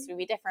mindset, things would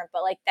be different.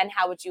 But like, then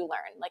how would you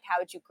learn? Like, how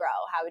would you grow?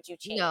 How would you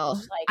no,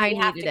 change? Like, I we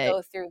have needed to it.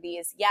 go through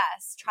these,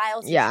 yes,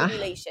 trials and Yeah,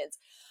 tribulations.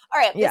 All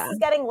right, this yeah, is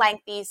getting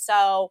lengthy,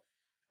 so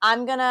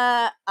I'm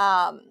gonna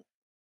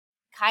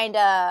kind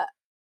of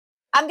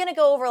I'm gonna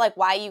go over like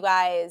why you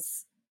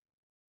guys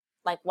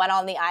like went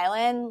on the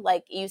island.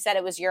 Like you said,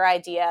 it was your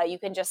idea. You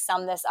can just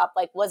sum this up.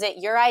 Like, was it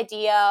your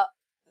idea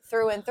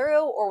through and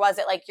through, or was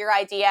it like your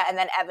idea and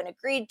then Evan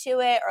agreed to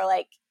it, or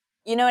like,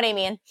 you know what I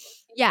mean?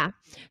 Yeah.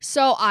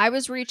 So I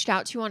was reached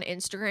out to on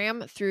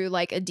Instagram through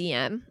like a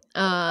DM.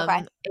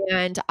 Okay.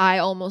 And I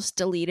almost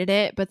deleted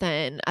it, but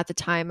then at the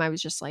time I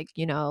was just like,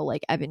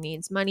 like Evan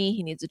needs money,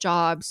 he needs a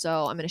job,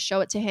 so I'm going to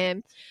show it to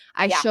him.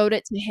 I Yeah. showed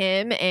it to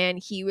him and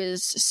he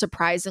was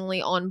surprisingly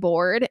on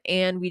board,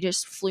 and we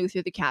just flew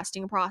through the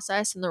casting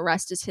process and the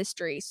rest is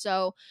history.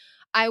 So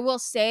I will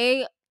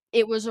say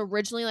it was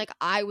originally like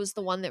I was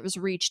the one that was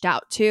reached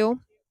out to.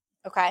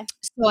 Okay.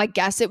 So I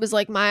guess it was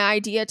like my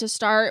idea to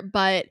start,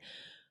 but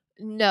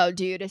no,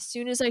 dude, as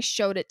soon as I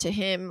showed it to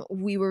him,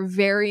 we were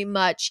very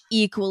much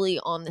equally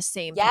on the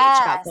same page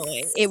about going.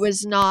 It Yes.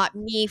 was not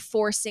me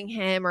forcing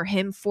him or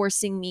him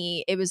forcing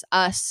me. It was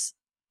us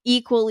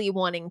equally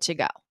wanting to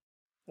go.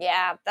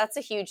 Yeah, that's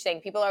a huge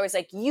thing. People are always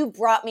like, you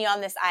brought me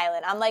on this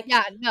island. I'm like,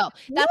 Yeah, no,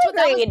 you that's what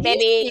that was agreed, his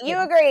baby. thing. You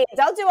agreed.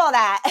 Don't do all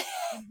that.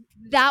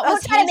 That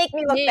was Don't try to his make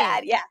me look thing.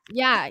 bad. Yeah.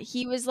 Yeah,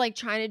 he was like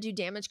trying to do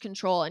damage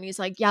control, and he's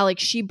like, yeah, like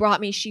she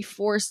brought me, she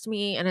forced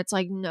me, and it's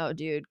like, no,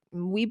 dude,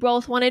 we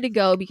both wanted to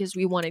go because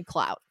we wanted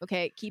clout.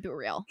 Okay, keep it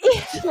real.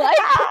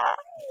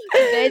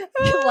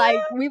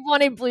 Like we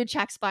wanted blue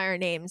checks by our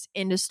names.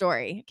 End of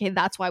story. Okay,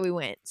 that's why we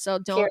went. So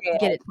don't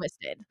get it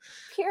twisted.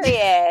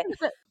 Period.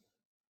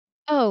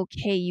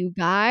 Okay, you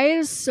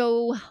guys.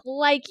 So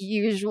like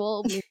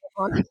usual, we went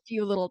on a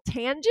few little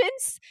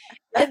tangents.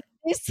 And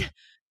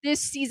this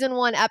season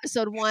 1,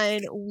 episode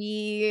 1,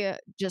 we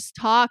just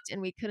talked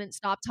and we couldn't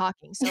stop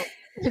talking. So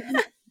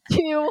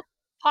two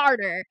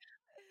harder.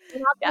 We're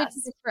not going to do Yes.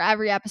 this for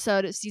every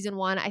episode of season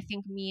 1. I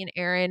think me and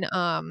Erin,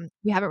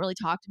 we haven't really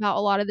talked about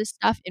a lot of this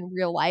stuff in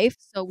real life.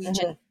 So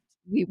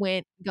we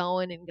went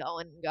going and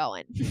going and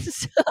going.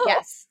 So.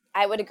 Yes,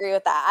 I would agree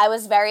with that. I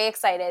was very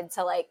excited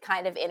to like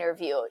kind of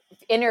interview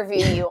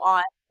you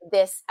on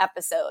this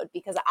episode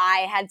because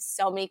I had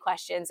so many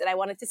questions and I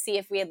wanted to see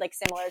if we had like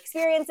similar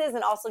experiences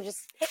and also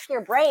just pick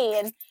your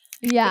brain.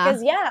 Yeah.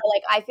 Because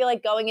like I feel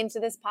like going into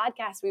this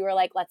podcast, we were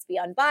like, let's be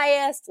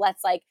unbiased.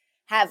 Let's like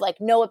have like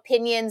no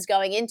opinions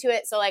going into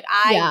it. So like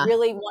I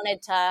really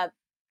wanted to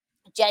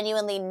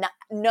genuinely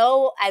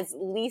know as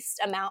least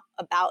amount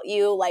about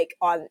you, like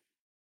on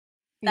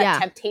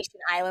that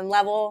Temptation Island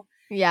level.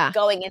 Yeah.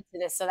 Going into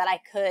this so that I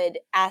could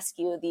ask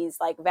you these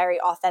like very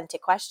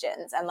authentic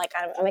questions. And like,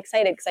 I'm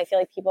excited because I feel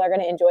like people are going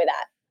to enjoy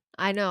that.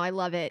 I know. I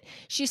love it.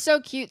 She's so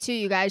cute too,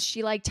 you guys.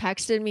 She like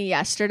texted me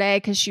yesterday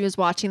because she was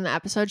watching the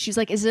episode. She's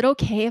like, is it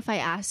okay if I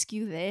ask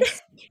you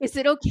this? Is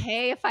it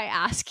okay if I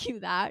ask you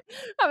that?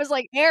 I was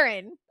like,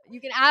 Erin, you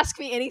can ask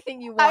me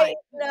anything you want.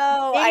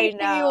 Anything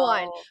you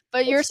want.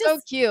 But you're so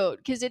cute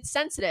because it's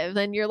sensitive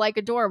and you're like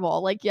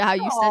adorable. Like, yeah,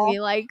 you send me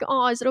like,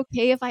 oh, is it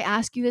okay if I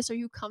ask you this? Are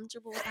you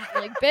comfortable with that?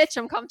 I'm like, bitch,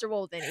 I'm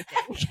comfortable with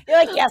anything. You're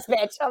like, yes,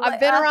 bitch. I've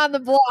been around the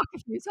block a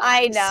few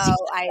times.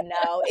 I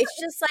know. It's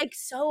just like,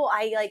 so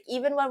I like,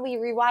 even when we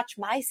rewatch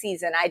my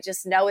season, I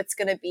just know it's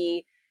going to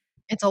be.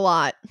 It's a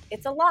lot.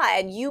 It's a lot.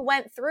 And you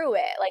went through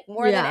it like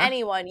more than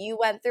anyone. You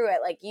went through it.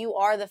 Like you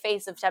are the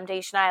face of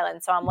Temptation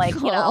Island. So I'm like,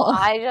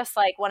 I just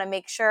like want to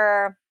make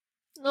sure,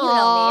 you know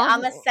me,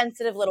 I'm a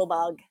sensitive little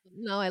bug.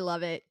 No, I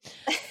love it.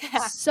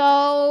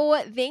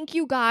 So thank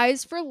you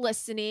guys for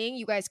listening.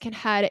 You guys can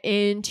head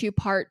into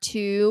part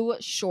 2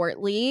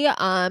 shortly.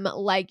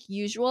 Like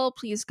usual,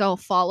 please go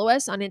follow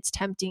us on It's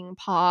Tempting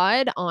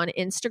Pod on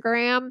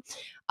Instagram.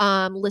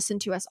 Listen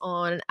to us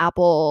on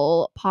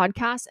Apple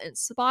Podcasts and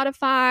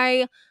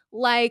Spotify.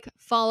 Like,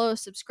 follow,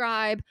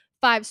 subscribe,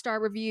 5-star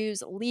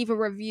reviews, leave a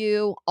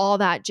review, all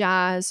that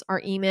jazz.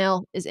 Our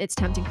email is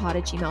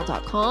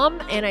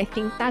itstemptingpod@gmail.com. And I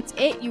think that's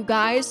it, you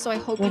guys. So I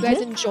hope you guys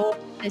enjoyed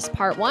this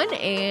part 1,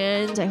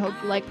 and I hope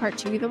you like part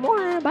 2 even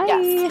more. Bye.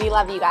 Yes, we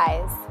love you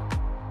guys.